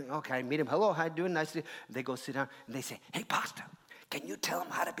brought me. Okay, I meet him. Hello, how you doing? Nice to meet you. They go sit down, and they say, hey, pastor, can you tell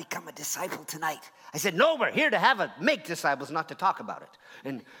them how to become a disciple tonight? I said, no, we're here to make disciples, not to talk about it.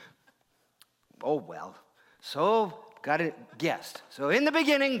 And, oh, well. So got a guest. So in the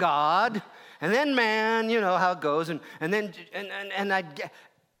beginning, God, and then man, you know how it goes. And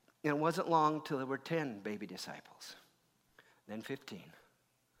it wasn't long till there were 10 baby disciples. Then 15.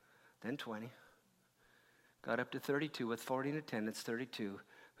 Then 20. Got up to 32 with 40 in attendance, 32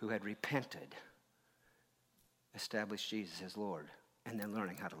 who had repented, established Jesus as Lord, and then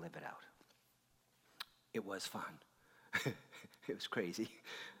learning how to live it out. It was fun. It was crazy.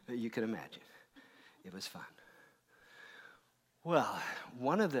 You can imagine. It was fun. Well,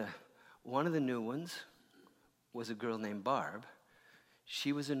 one of the new ones was a girl named Barb.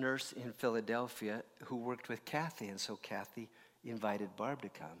 She was a nurse in Philadelphia who worked with Kathy, and so Kathy invited Barb to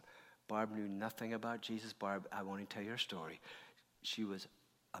come. Barb knew nothing about Jesus. Barb, I won't even tell you her story. She was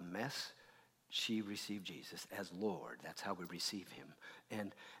a mess. She received Jesus as Lord. That's how we receive him.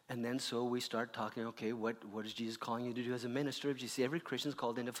 And then so we start talking, okay, what is Jesus calling you to do as a minister? You see, every Christian's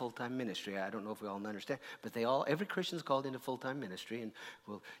called into full-time ministry. I don't know if we all understand, but every Christian's called into full-time ministry. And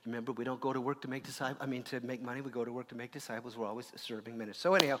well, remember, we don't go to work to make to make money. We go to work to make disciples. We're always serving ministers.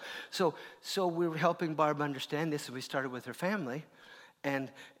 So anyhow, so we were helping Barb understand this, and we started with her family.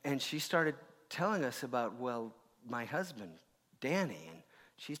 And she started telling us about, well, my husband, Danny, and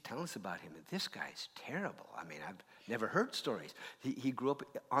she's telling us about him. And this guy's terrible. I mean, I've never heard stories. He grew up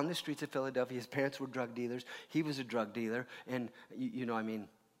on the streets of Philadelphia. His parents were drug dealers. He was a drug dealer. And,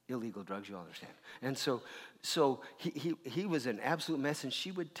 illegal drugs, you all understand. And so he was an absolute mess. And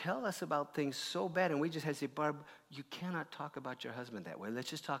she would tell us about things so bad. And we just had to say, Barb, you cannot talk about your husband that way. Let's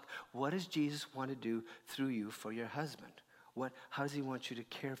just talk. What does Jesus want to do through you for your husband? How does he want you to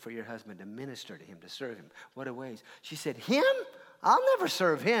care for your husband, to minister to him, to serve him? What are ways? She said, him? I'll never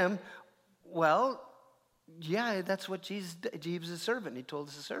serve him. Well, yeah, that's what Jesus is a servant. He told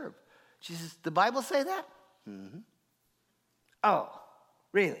us to serve. She says, the Bible say that? Mm-hmm. Oh,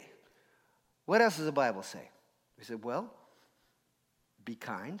 really? What else does the Bible say? We said, well, be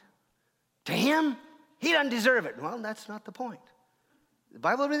kind to him. He doesn't deserve it. Well, that's not the point. The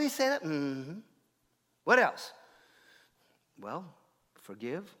Bible really say that? Mm-hmm. What else? Well,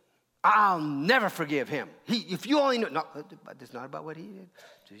 forgive. I'll never forgive him. If you only knew. No, it's not about what he did.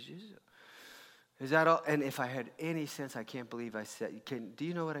 Is that all? And if I had any sense, I can't believe I said, do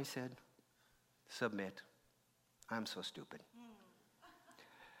you know what I said? Submit. I'm so stupid.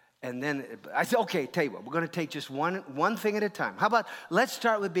 And then I said, okay, tell you what, we're going to take just one thing at a time. How about, let's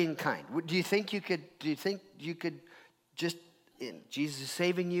start with being kind. Do you think you could just, Jesus is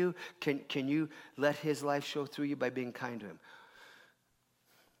saving you, can you let his life show through you by being kind to him?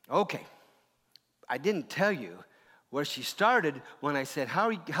 Okay. I didn't tell you where she started when I said,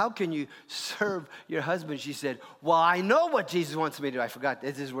 how can you serve your husband? She said, well, I know what Jesus wants me to do. I forgot.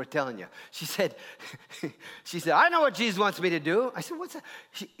 This is worth telling you. She said, I know what Jesus wants me to do. I said, what's that?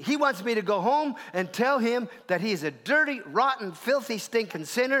 He wants me to go home and tell him that he's a dirty, rotten, filthy, stinking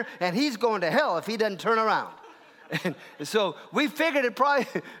sinner, and he's going to hell if he doesn't turn around. And so we figured it'd probably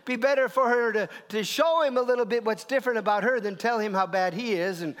be better for her to show him a little bit what's different about her than tell him how bad he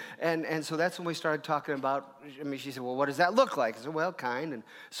is. And so that's when we started talking about, she said, well, what does that look like? I said, well, kind. And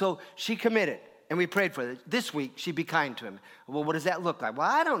so she committed, and we prayed for her. This week, she'd be kind to him. Well, what does that look like? Well,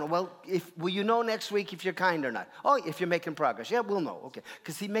 I don't know. Well, will you know next week if you're kind or not? Oh, if you're making progress. Yeah, we'll know. Okay.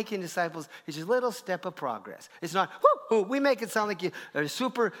 Because making disciples is just a little step of progress. It's not, we make it sound like you're a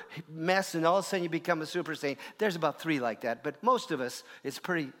super mess and all of a sudden you become a super saint. There's about 3 like that. But most of us, it's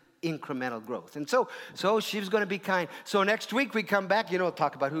pretty incremental growth. And so she was going to be kind. So next week we come back,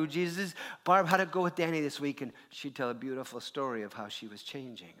 talk about who Jesus is. Barb, how'd it go with Danny this week? And she'd tell a beautiful story of how she was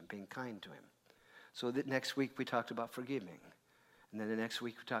changing and being kind to him. So that next week we talked about forgiving. And then the next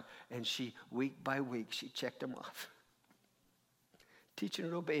week we talked, and she, week by week, she checked them off. Teaching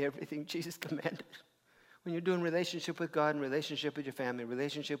her to obey everything Jesus commanded. When you're doing relationship with God and relationship with your family,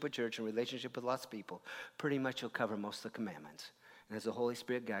 relationship with church and relationship with lots of people, pretty much you'll cover most of the commandments. And as the Holy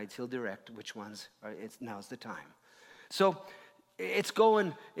Spirit guides, he'll direct which ones now's the time. So it's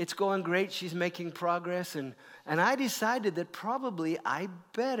going great. She's making progress. And I decided that probably I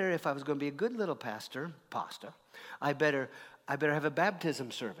better, if I was going to be a good little pastor, I better have a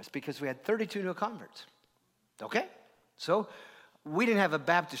baptism service because we had 32 new converts. Okay? So we didn't have a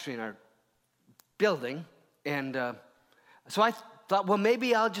baptistry in our building. And so I thought, well,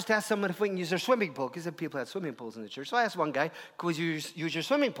 maybe I'll just ask someone if we can use their swimming pool because people had swimming pools in the church. So I asked one guy, could we use your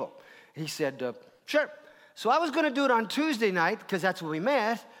swimming pool? He said, sure. So I was going to do it on Tuesday night because that's when we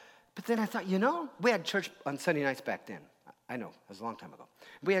met. But then I thought, we had church on Sunday nights back then. I know, it was a long time ago.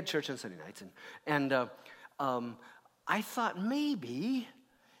 We had church on Sunday nights. And I thought maybe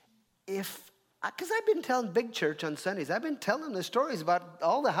because I've been telling big church on Sundays, I've been telling the stories about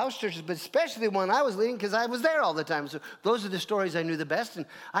all the house churches, but especially the one I was leading because I was there all the time. So those are the stories I knew the best. And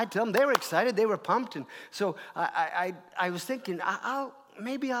I'd tell them, they were excited, they were pumped. And so I was thinking,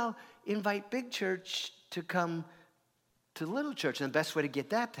 maybe I'll invite big church to come to little church. And the best way to get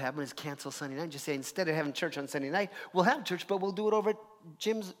that to happen is cancel Sunday night. Just say, instead of having church on Sunday night, we'll have church, but we'll do it over at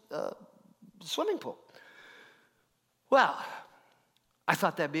Jim's swimming pool. Well, I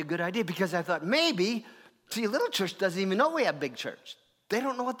thought that'd be a good idea because I thought maybe, little church doesn't even know we have big church. They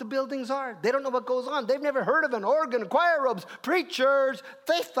don't know what the buildings are. They don't know what goes on. They've never heard of an organ, choir robes, preachers.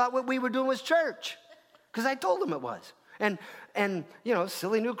 They thought what we were doing was church because I told them it was. And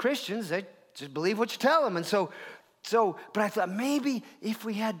silly new Christians, they just believe what you tell them. And but I thought maybe if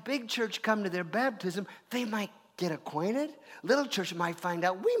we had big church come to their baptism, they might get acquainted. Little church might find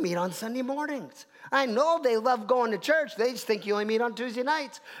out we meet on Sunday mornings. I know they love going to church. They just think you only meet on Tuesday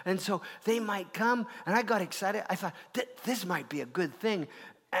nights. And so they might come. And I got excited. I thought, this might be a good thing.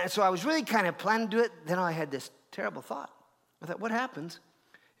 And so I was really kind of planning to do it. Then I had this terrible thought. I thought, what happens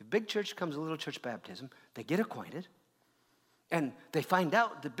if big church comes to little church baptism, they get acquainted, and they find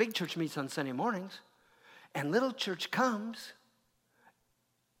out the big church meets on Sunday mornings, and little church comes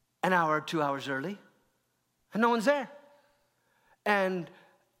an hour or 2 hours early, and no one's there. And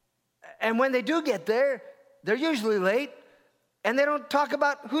when they do get there, they're usually late, and they don't talk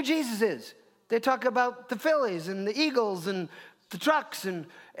about who Jesus is. They talk about the Phillies and the Eagles and the trucks, and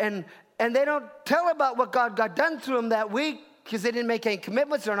they don't tell about what God got done through them that week because they didn't make any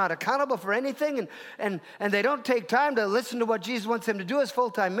commitments. They're not accountable for anything, and they don't take time to listen to what Jesus wants them to do as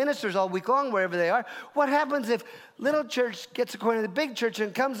full-time ministers all week long, wherever they are. What happens if little church gets acquainted with the big church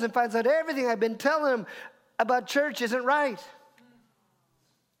and comes and finds out everything I've been telling them about church isn't right?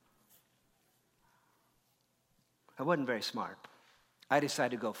 I wasn't very smart. I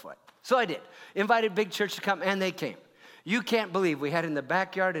decided to go for it. So I did. Invited big church to come, and they came. You can't believe we had in the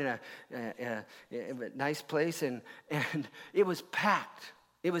backyard in a nice place, and it was packed.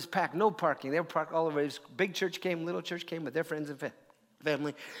 It was packed, no parking. They were parked all over. Big church came, little church came with their friends and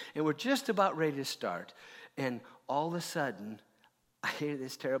family, and we're just about ready to start. And all of a sudden, I hear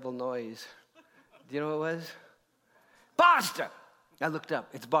this terrible noise. Do you know what it was? Pastor! I looked up.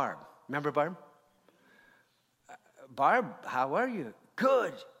 It's Barb. Remember Barb? Barb, how are you?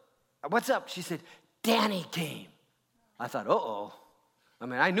 Good. What's up? She said, Danny came. I thought, uh-oh. I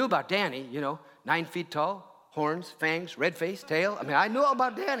mean, I knew about Danny, 9 feet tall, horns, fangs, red face, tail. I mean, I knew all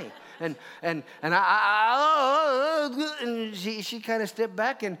about Danny. And she kind of stepped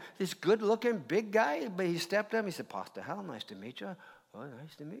back, and this good-looking big guy, but he stepped up. He said, Pastor Hal, nice to meet you. Oh,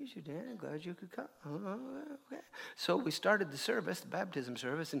 nice to meet you, Danny. Glad you could come. Okay. So we started the service, the baptism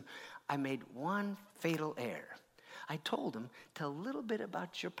service, and I made one fatal error. I told him, tell a little bit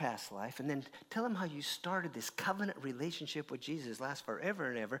about your past life, and then tell him how you started this covenant relationship with Jesus, lasts forever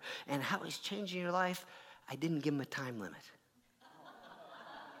and ever, and how he's changing your life. I didn't give him a time limit.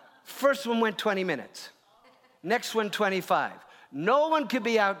 First one went 20 minutes. Next one, 25. No one could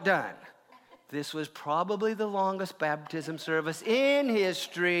be outdone. This was probably the longest baptism service in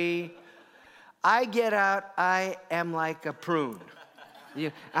history. I get out, I am like a prune.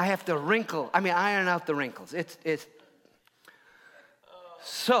 I have to iron out the wrinkles. It's.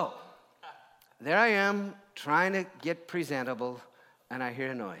 So, there I am trying to get presentable, and I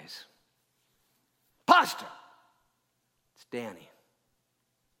hear a noise. Pastor! It's Danny.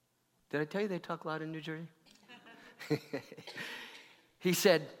 Did I tell you they talk loud in New Jersey? He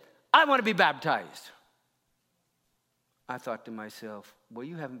said, I want to be baptized. I thought to myself, well,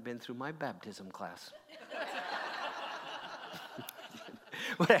 you haven't been through my baptism class.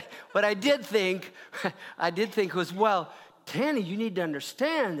 What I did think was, well, Danny, you need to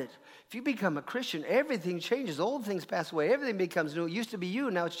understand that if you become a Christian, everything changes. Old things pass away. Everything becomes new. It used to be you.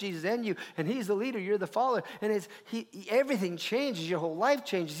 Now it's Jesus and you. And he's the leader. You're the follower. And everything changes. Your whole life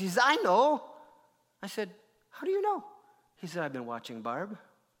changes. He says, I know. I said, how do you know? He said, I've been watching Barb.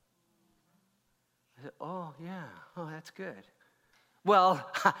 I said, oh, yeah. Oh, that's good. Well,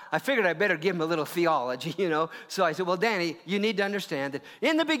 I figured I better give him a little theology, So I said, well, Danny, you need to understand that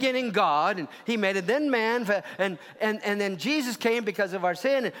in the beginning, God, and he made it, then man, and then Jesus came because of our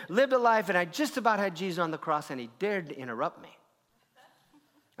sin and lived a life, and I just about had Jesus on the cross, and he dared to interrupt me.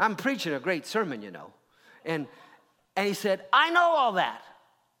 I'm preaching a great sermon, And he said, I know all that.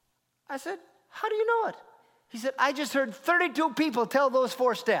 I said, how do you know it? He said, I just heard 32 people tell those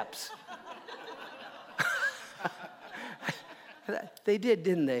 4 steps. They did,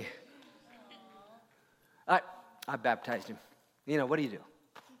 didn't they? I baptized him. What do you do?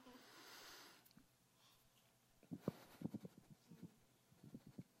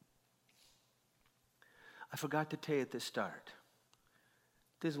 I forgot to tell you at the start.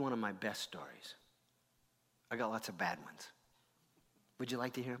 This is one of my best stories. I got lots of bad ones. Would you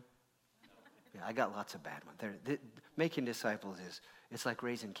like to hear them? Yeah, I got lots of bad ones. Making disciples it's like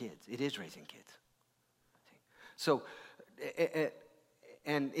raising kids. It is raising kids. So,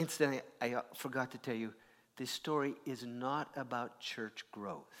 and incidentally, I forgot to tell you, this story is not about church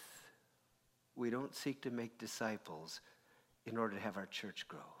growth. We don't seek to make disciples in order to have our church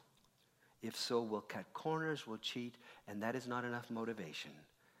grow. If so, we'll cut corners, we'll cheat, and that is not enough motivation.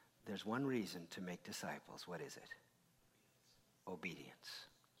 There's one reason to make disciples. What is it? Obedience.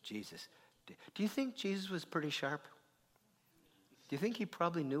 Jesus. Do you think Jesus was pretty sharp? Do you think he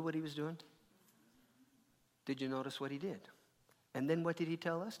probably knew what he was doing? Did you notice what he did? And then what did he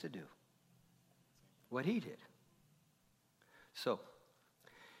tell us to do? What he did. So,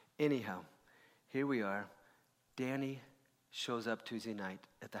 anyhow, here we are. Danny shows up Tuesday night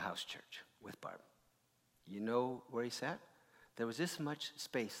at the house church with Barb. You know where he sat? There was this much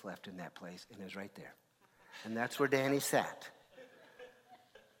space left in that place, and it was right there. And that's where Danny sat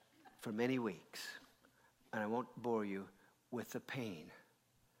for many weeks. And I won't bore you with the pain,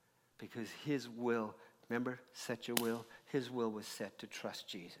 because his will, remember, set your will? His will was set to trust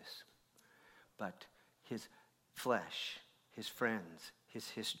Jesus. But his flesh, his friends, his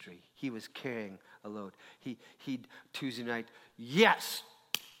history, he was carrying a load. He'd Tuesday night, yes,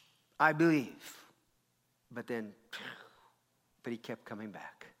 I believe. But he kept coming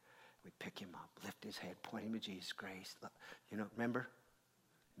back. We'd pick him up, lift his head, point him to Jesus' grace. Remember?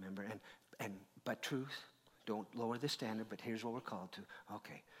 But truth, don't lower the standard, but here's what we're called to.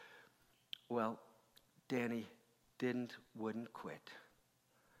 Okay. Well, Danny wouldn't quit.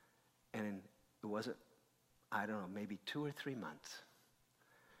 And it wasn't, I don't know, maybe 2 or 3 months.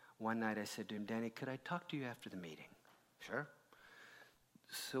 One night I said to him, Danny, could I talk to you after the meeting? Sure.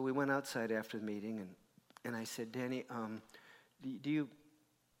 So we went outside after the meeting, and I said, Danny, do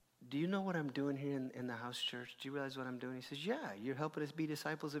you know what I'm doing here in the house church? Do you realize what I'm doing? He says, yeah, you're helping us be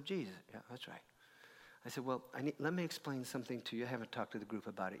disciples of Jesus. Yeah, that's right. I said, well, let me explain something to you. I haven't talked to the group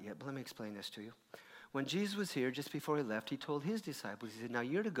about it yet, but let me explain this to you. When Jesus was here, just before he left, he told his disciples, he said, now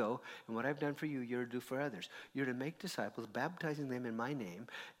you're to go, and what I've done for you, you're to do for others. You're to make disciples, baptizing them in my name,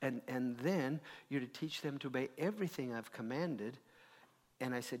 and then you're to teach them to obey everything I've commanded.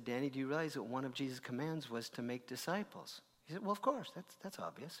 And I said, Danny, do you realize that one of Jesus' commands was to make disciples? He said, well, of course, that's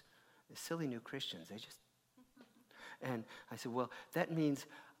obvious. The silly new Christians, they just... And I said, well, that means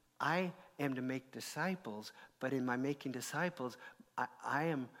I am to make disciples, but in my making disciples,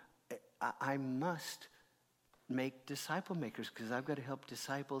 I must make disciple makers because I've got to help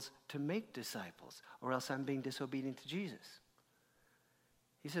disciples to make disciples, or else I'm being disobedient to Jesus.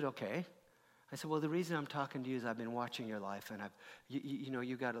 He said, okay. I said, well, the reason I'm talking to you is I've been watching your life, and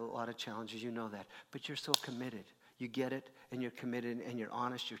you got a lot of challenges, you know that, but you're so committed. You get it, and you're committed, and you're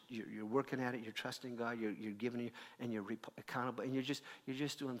honest. You're working at it. You're trusting God. You're giving, and you're accountable, and you're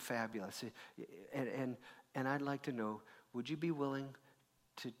just doing fabulous. And I'd like to know, would you be willing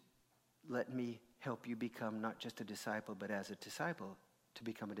to let me help you become not just a disciple, but as a disciple, to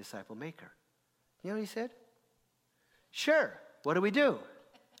become a disciple maker? You know what he said? Sure. What do we do?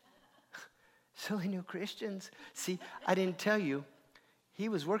 Silly new Christians. See, I didn't tell you, he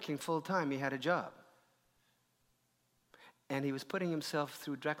was working full time. He had a job. And he was putting himself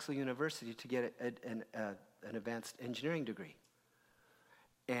through Drexel University to get an advanced engineering degree.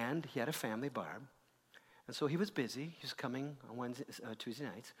 And he had a family, Barb. And so he was busy. He was coming on Tuesday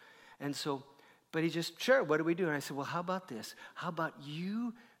nights. And so, but he just, sure, what do we do? And I said, well, how about this? How about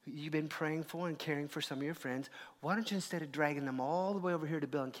you've been praying for and caring for some of your friends. Why don't you, instead of dragging them all the way over here to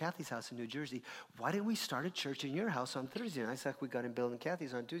Bill and Kathy's house in New Jersey, why don't we start a church in your house on Thursday nights like we got in Bill and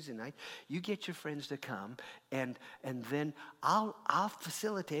Kathy's on Tuesday night? You get your friends to come, and then I'll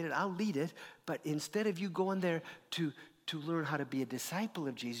facilitate it, I'll lead it, but instead of you going there to learn how to be a disciple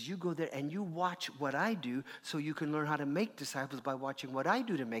of Jesus, you go there and you watch what I do so you can learn how to make disciples by watching what I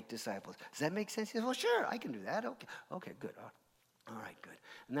do to make disciples. Does that make sense? He says, well, sure, I can do that. Okay, good. All right, good.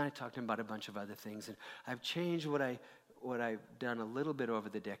 And then I talked to him about a bunch of other things, and I've changed what I've done a little bit over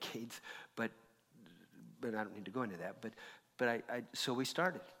the decades, but I don't need to go into that. But so we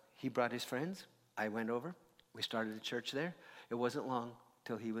started. He brought his friends. I went over. We started a church there. It wasn't long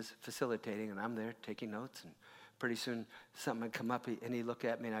till he was facilitating, and I'm there taking notes, and pretty soon something would come up, and he'd look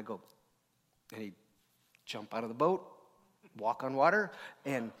at me, and I'd go, and he'd jump out of the boat, walk on water,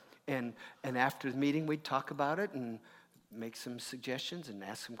 and after the meeting, we'd talk about it, and make some suggestions and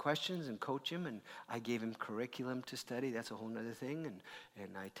ask some questions and coach him. And I gave him curriculum to study. That's a whole other thing.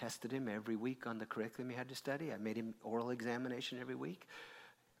 And I tested him every week on the curriculum he had to study. I made him oral examination every week.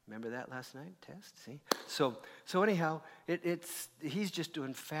 Remember that last night? Test, see? So anyhow, he's just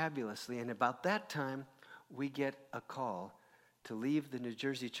doing fabulously. And about that time, we get a call to leave the New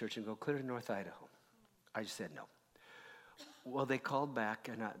Jersey church and go clear to North Idaho. I just said no. Well, they called back,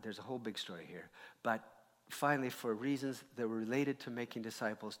 and there's a whole big story here. But finally, for reasons that were related to making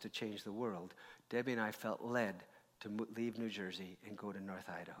disciples to change the world, Debbie and I felt led to leave New Jersey and go to North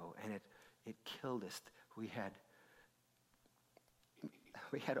Idaho, and it killed us. We had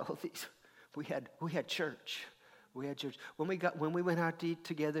all these. We had church. We had church. When we went out to eat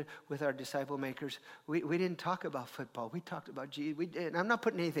together with our disciple makers, we didn't talk about football. We talked about Jesus. And I'm not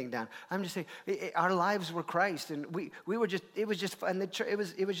putting anything down. I'm just saying our lives were Christ, and we were just. It was just fun. It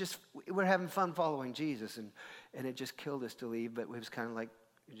was just we're having fun following Jesus, and it just killed us to leave. But it was kind of like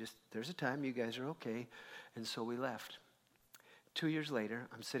there's a time you guys are okay, and so we left. 2 years later,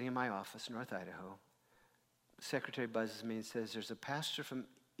 I'm sitting in my office, North Idaho. The secretary buzzes me and says, "There's a pastor from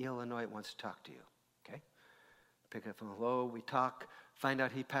Illinois that wants to talk to you." Okay. Pick up on the hello, we talk, find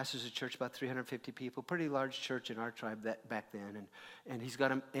out he pastors a church about 350 people, pretty large church in our tribe back then, and he's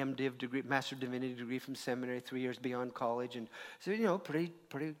got an MDiv degree, Master of Divinity degree from seminary, 3 years beyond college, and so pretty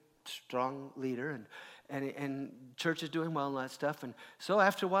strong leader, and church is doing well and all that stuff. And so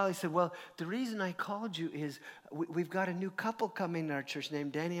after a while he said, well, the reason I called you is we've got a new couple coming in our church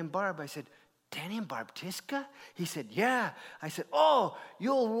named Danny and Barb. I said, Danny and Barb Tiska? He said, yeah. I said, oh,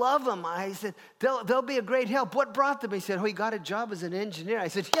 you'll love them. I said, they'll be a great help. What brought them? He said, oh, he got a job as an engineer. I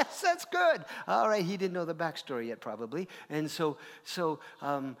said, yes, that's good. All right, he didn't know the backstory yet probably. And so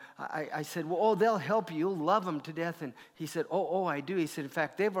I said, well, oh, they'll help you. You'll love them to death. And he said, oh, I do. He said, in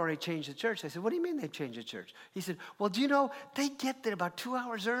fact, they've already changed the church. I said, what do you mean they've changed the church? He said, well, do you know, they get there about 2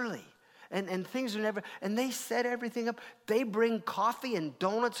 hours early. and things are never, and they set everything up. They bring coffee and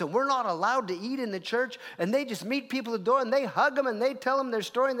donuts, and we're not allowed to eat in the church, and they just meet people at the door, and they hug them, and they tell them their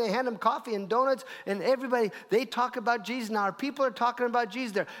story, and they hand them coffee and donuts, and everybody, they talk about Jesus. Now our people are talking about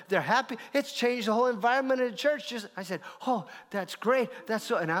Jesus. They're happy. It's changed the whole environment of the church. I said, oh, that's great. That's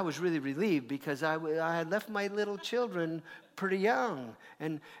so, and I was really relieved because I had left my little children pretty young.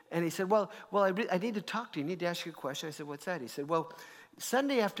 And he said, well, I need to talk to you. I need to ask you a question. I said, what's that? He said, well,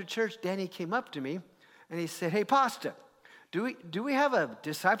 Sunday after church, Danny came up to me, and he said, hey, pastor, do we have a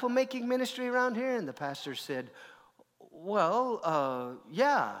disciple-making ministry around here? And the pastor said, well,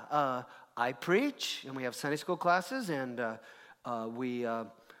 yeah, I preach, and we have Sunday school classes, and we have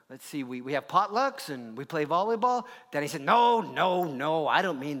potlucks, and we play volleyball. Danny said, no, I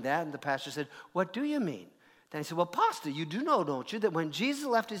don't mean that. And the pastor said, what do you mean? Then he said, well, pastor, you do know, don't you, that when Jesus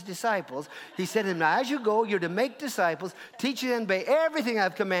left his disciples, he said to them, now as you go, you're to make disciples, teach you and obey everything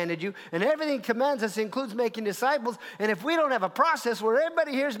I've commanded you, and everything he commands us includes making disciples. And if we don't have a process where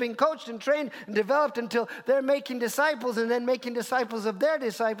everybody here is being coached and trained and developed until they're making disciples and then making disciples of their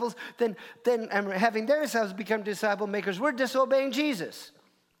disciples, then and having their disciples become disciple makers, we're disobeying Jesus.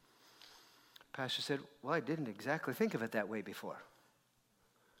 Pastor said, well, I didn't exactly think of it that way before.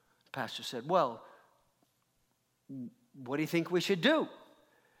 Pastor said, well, what do you think we should do?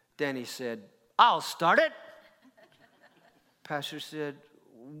 Danny said, I'll start it. Pastor said,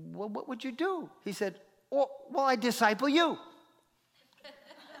 well, what would you do? He said, well, I disciple you.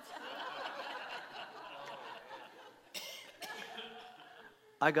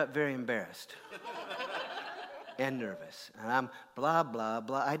 I got very embarrassed and nervous. And I'm blah, blah,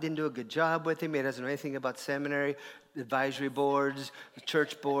 blah. I didn't do a good job with him. He doesn't know anything about seminary, advisory boards,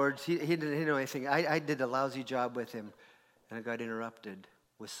 church boards. He didn't know anything. I did a lousy job with him. And I got interrupted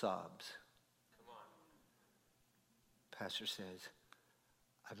with sobs. Come on. Pastor says,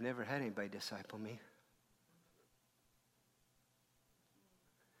 I've never had anybody disciple me.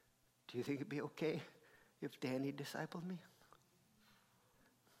 Do you think it'd be okay if Danny discipled me?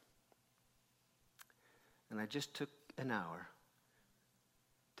 And I just took an hour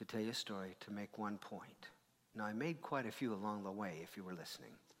to tell you a story, to make one point. Now, I made quite a few along the way, if you were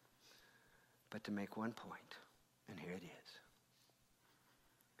listening. But to make one point, and here it is.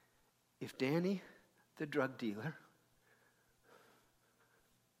 If Danny, the drug dealer,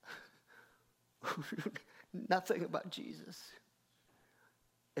 who knew nothing about Jesus,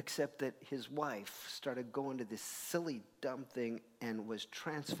 except that his wife started going to this silly, dumb thing and was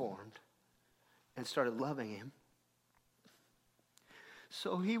transformed and started loving him.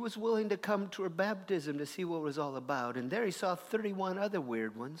 So he was willing to come to her baptism to see what it was all about. And there he saw 31 other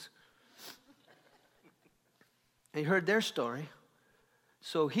weird ones. And he heard their story.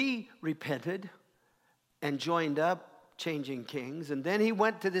 So he repented and joined up Changing Kings. And then he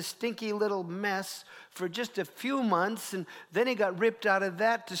went to this stinky little mess for just a few months. And then he got ripped out of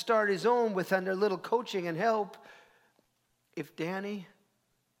that to start his own with under little coaching and help. If Danny,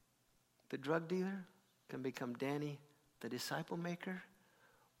 the drug dealer, can become Danny, the disciple maker,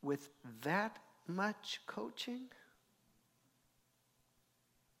 with that much coaching,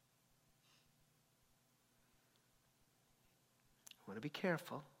 I want to be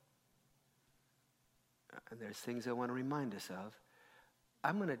careful. And there's things I want to remind us of.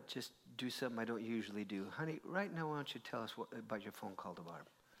 I'm going to just do something I don't usually do. Honey, right now, why don't you tell us about your phone call to Barb?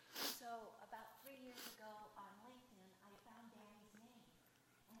 So about 3 years ago on LinkedIn, I found Danny's name.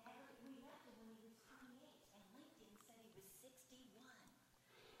 And we met him when he was 28, and LinkedIn said he was 61.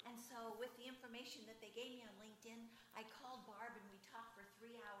 And so with the information that they gave me on LinkedIn, I called Barb and we talked for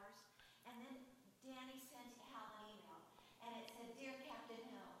 3 hours. And then Danny sent Hal an email, and it said, Dear Captain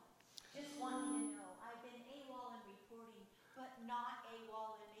Hill, just wanting to know, I've been AWOL in reporting, but not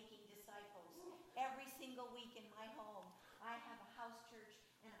AWOL in making disciples. Every single week in my home, I have a house church,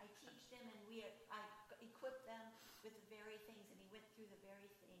 and I teach them, and I equip them with the very things, and he went through the very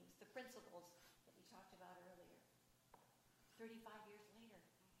things, the principles that we talked about earlier. 35 years later,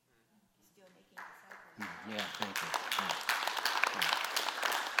 he's still making disciples. Yeah, thank you.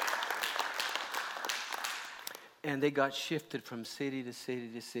 And they got shifted from city to city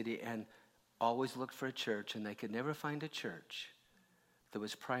to city and always looked for a church, and they could never find a church that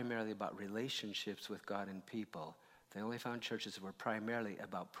was primarily about relationships with God and people. They only found churches that were primarily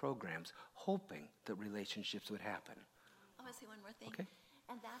about programs, hoping that relationships would happen. I want to say one more thing. Okay.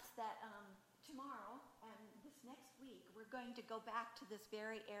 And that's that tomorrow and this next week, we're going to go back to this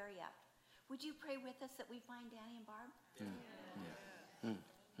very area. Would you pray with us that we find Danny and Barb?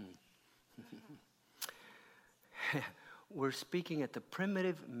 We're speaking at the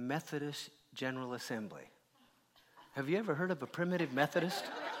Primitive Methodist General Assembly. Have you ever heard of a Primitive Methodist?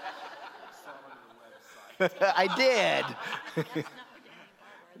 I did. That's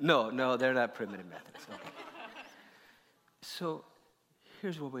not what Danny No, they're not primitive Methodists. Okay. So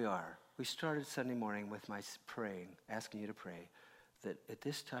here's where we are. We started Sunday morning with my praying, asking you to pray, that at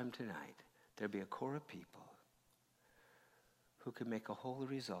this time tonight, there be a core of people who can make a holy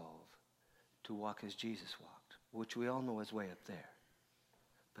resolve to walk as Jesus walked, which we all know is way up there.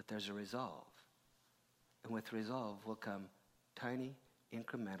 But there's a resolve. And with resolve will come tiny,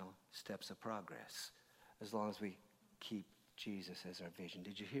 incremental steps of progress, as long as we keep Jesus as our vision.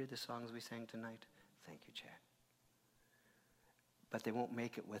 Did you hear the songs we sang tonight? Thank you, Chad. But they won't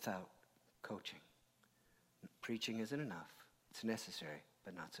make it without coaching. Preaching isn't enough. It's necessary,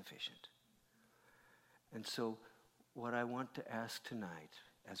 but not sufficient. And so what I want to ask tonight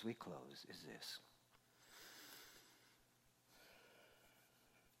as we close is this.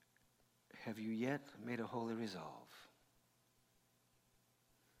 Have you yet made a holy resolve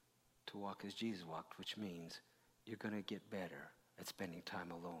to walk as Jesus walked, which means you're going to get better at spending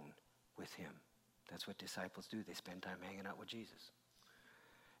time alone with him? That's what disciples do. They spend time hanging out with Jesus.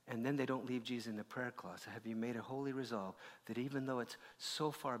 And then they don't leave Jesus in the prayer closet. Have you made a holy resolve that even though it's so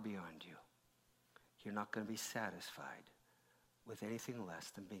far beyond you, you're not going to be satisfied with anything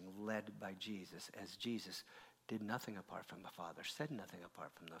less than being led by Jesus, as Jesus did nothing apart from the Father, said nothing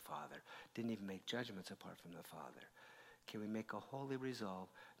apart from the Father, didn't even make judgments apart from the Father? Can we make a holy resolve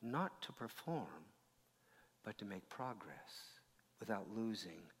not to perform, but to make progress without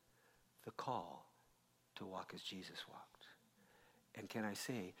losing the call to walk as Jesus walked? And can I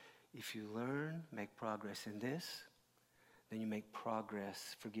say, if you learn, make progress in this, then you make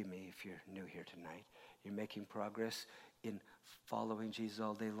progress, forgive me if you're new here tonight, you're making progress in following Jesus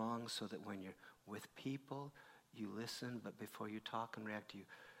all day long, so that when you're with people, you listen, but before you talk and react, you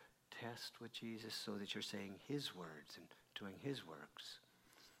test with Jesus so that you're saying his words and doing his works.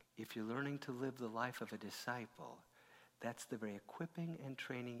 If you're learning to live the life of a disciple, that's the very equipping and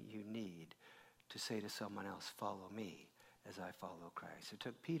training you need to say to someone else, follow me as I follow Christ. It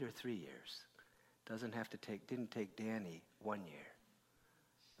took Peter 3 years. Didn't take Danny 1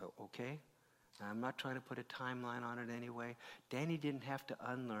 year. Okay? Now, I'm not trying to put a timeline on it anyway. Danny didn't have to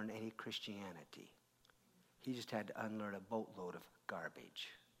unlearn any Christianity. He just had to unlearn a boatload of garbage.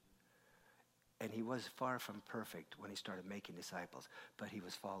 And he was far from perfect when he started making disciples, but he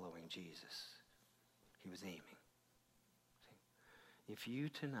was following Jesus. He was aiming. See? If you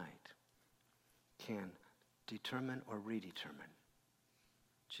tonight can determine or redetermine,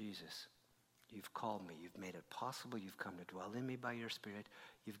 Jesus, you've called me, you've made it possible, you've come to dwell in me by your Spirit,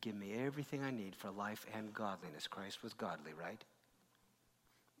 you've given me everything I need for life and godliness. Christ was godly, right?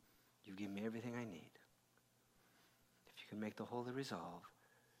 You've given me everything I need. If you can make the holy resolve,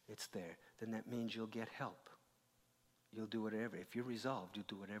 it's there. Then that means you'll get help. You'll do whatever. If you're resolved, you'll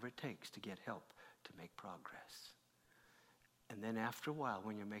do whatever it takes to get help to make progress. And then after a while,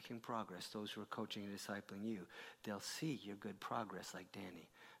 when you're making progress, those who are coaching and discipling you, they'll see your good progress like Danny.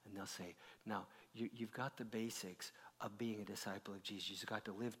 And they'll say, now, you've got the basics of being a disciple of Jesus. You've got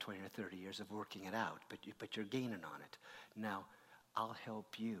to live 20 or 30 years of working it out, but you're gaining on it. Now, I'll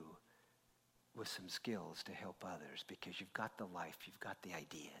help you with some skills to help others, because you've got the life, you've got the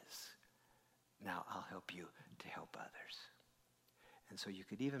ideas. Now, I'll help you to help others. And so you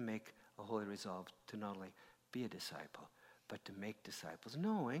could even make a holy resolve to not only be a disciple, but to make disciples,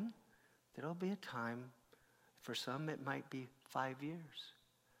 knowing there'll be a time, for some it might be 5 years.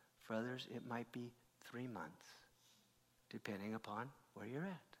 For others it might be 3 months, depending upon where you're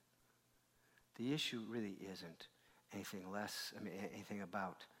at. The issue really isn't anything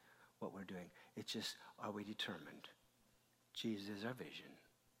about what we're doing. It's just, are we determined? Jesus is our vision,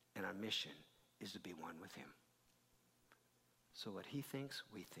 and our mission is to be one with him. So what he thinks,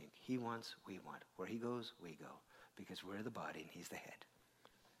 we think. He wants, we want. Where he goes, we go. Because we're the body and he's the head.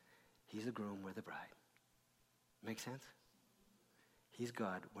 He's the groom, we're the bride. Make sense? He's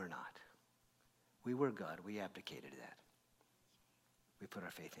God, we're not. We were God, we abdicated that. We put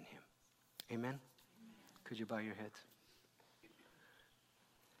our faith in him. Amen? Could you bow your heads?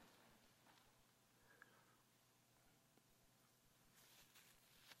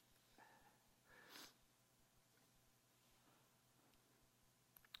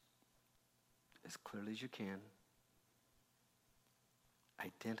 As clearly as you can,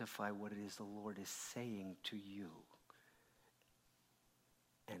 identify what it is the Lord is saying to you.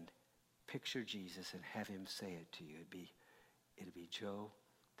 And picture Jesus and have him say it to you. It'd be, Joe,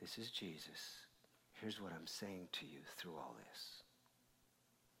 this is Jesus. Here's what I'm saying to you through all this.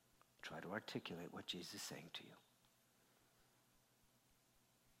 Try to articulate what Jesus is saying to you.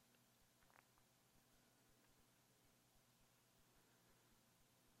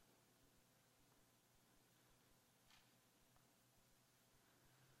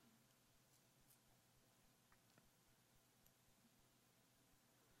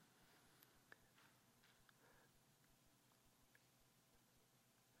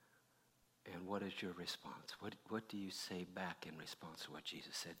 what is your response? What do you say back in response to what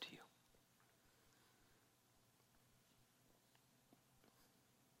Jesus said to you?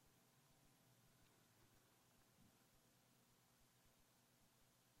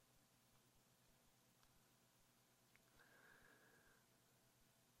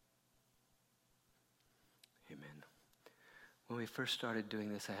 Amen. When we first started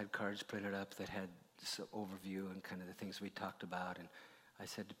doing this, I had cards printed up that had this overview and kind of the things we talked about. And I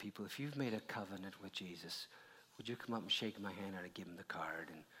said to people, if you've made a covenant with Jesus, would you come up and shake my hand? And I'd give him the card.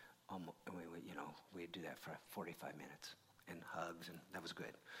 And we'd do that for 45 minutes and hugs, and that was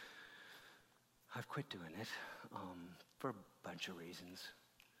good. I've quit doing it for a bunch of reasons.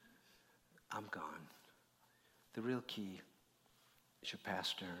 I'm gone. The real key is your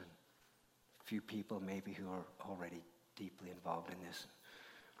pastor and a few people maybe who are already deeply involved in this.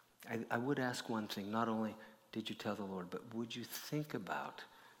 I would ask one thing. Not only did you tell the Lord, but would you think about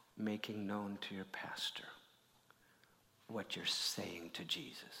making known to your pastor what you're saying to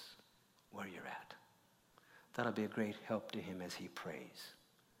Jesus, where you're at? That'll be a great help to him as he prays.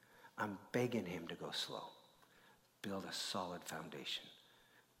 I'm begging him to go slow. Build a solid foundation.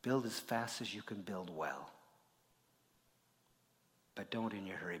 Build as fast as you can build well. But don't in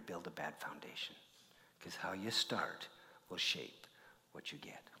your hurry build a bad foundation, because how you start will shape what you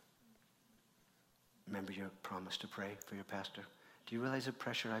get. Remember your promise to pray for your pastor? Do you realize the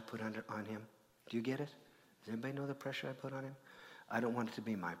pressure I put on him? Do you get it? Does anybody know the pressure I put on him? I don't want it to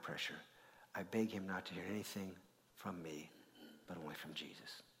be my pressure. I beg him not to hear anything from me, but only from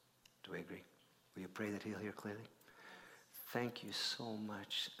Jesus. Do we agree? Will you pray that he'll hear clearly? Thank you so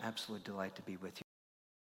much. Absolute delight to be with you.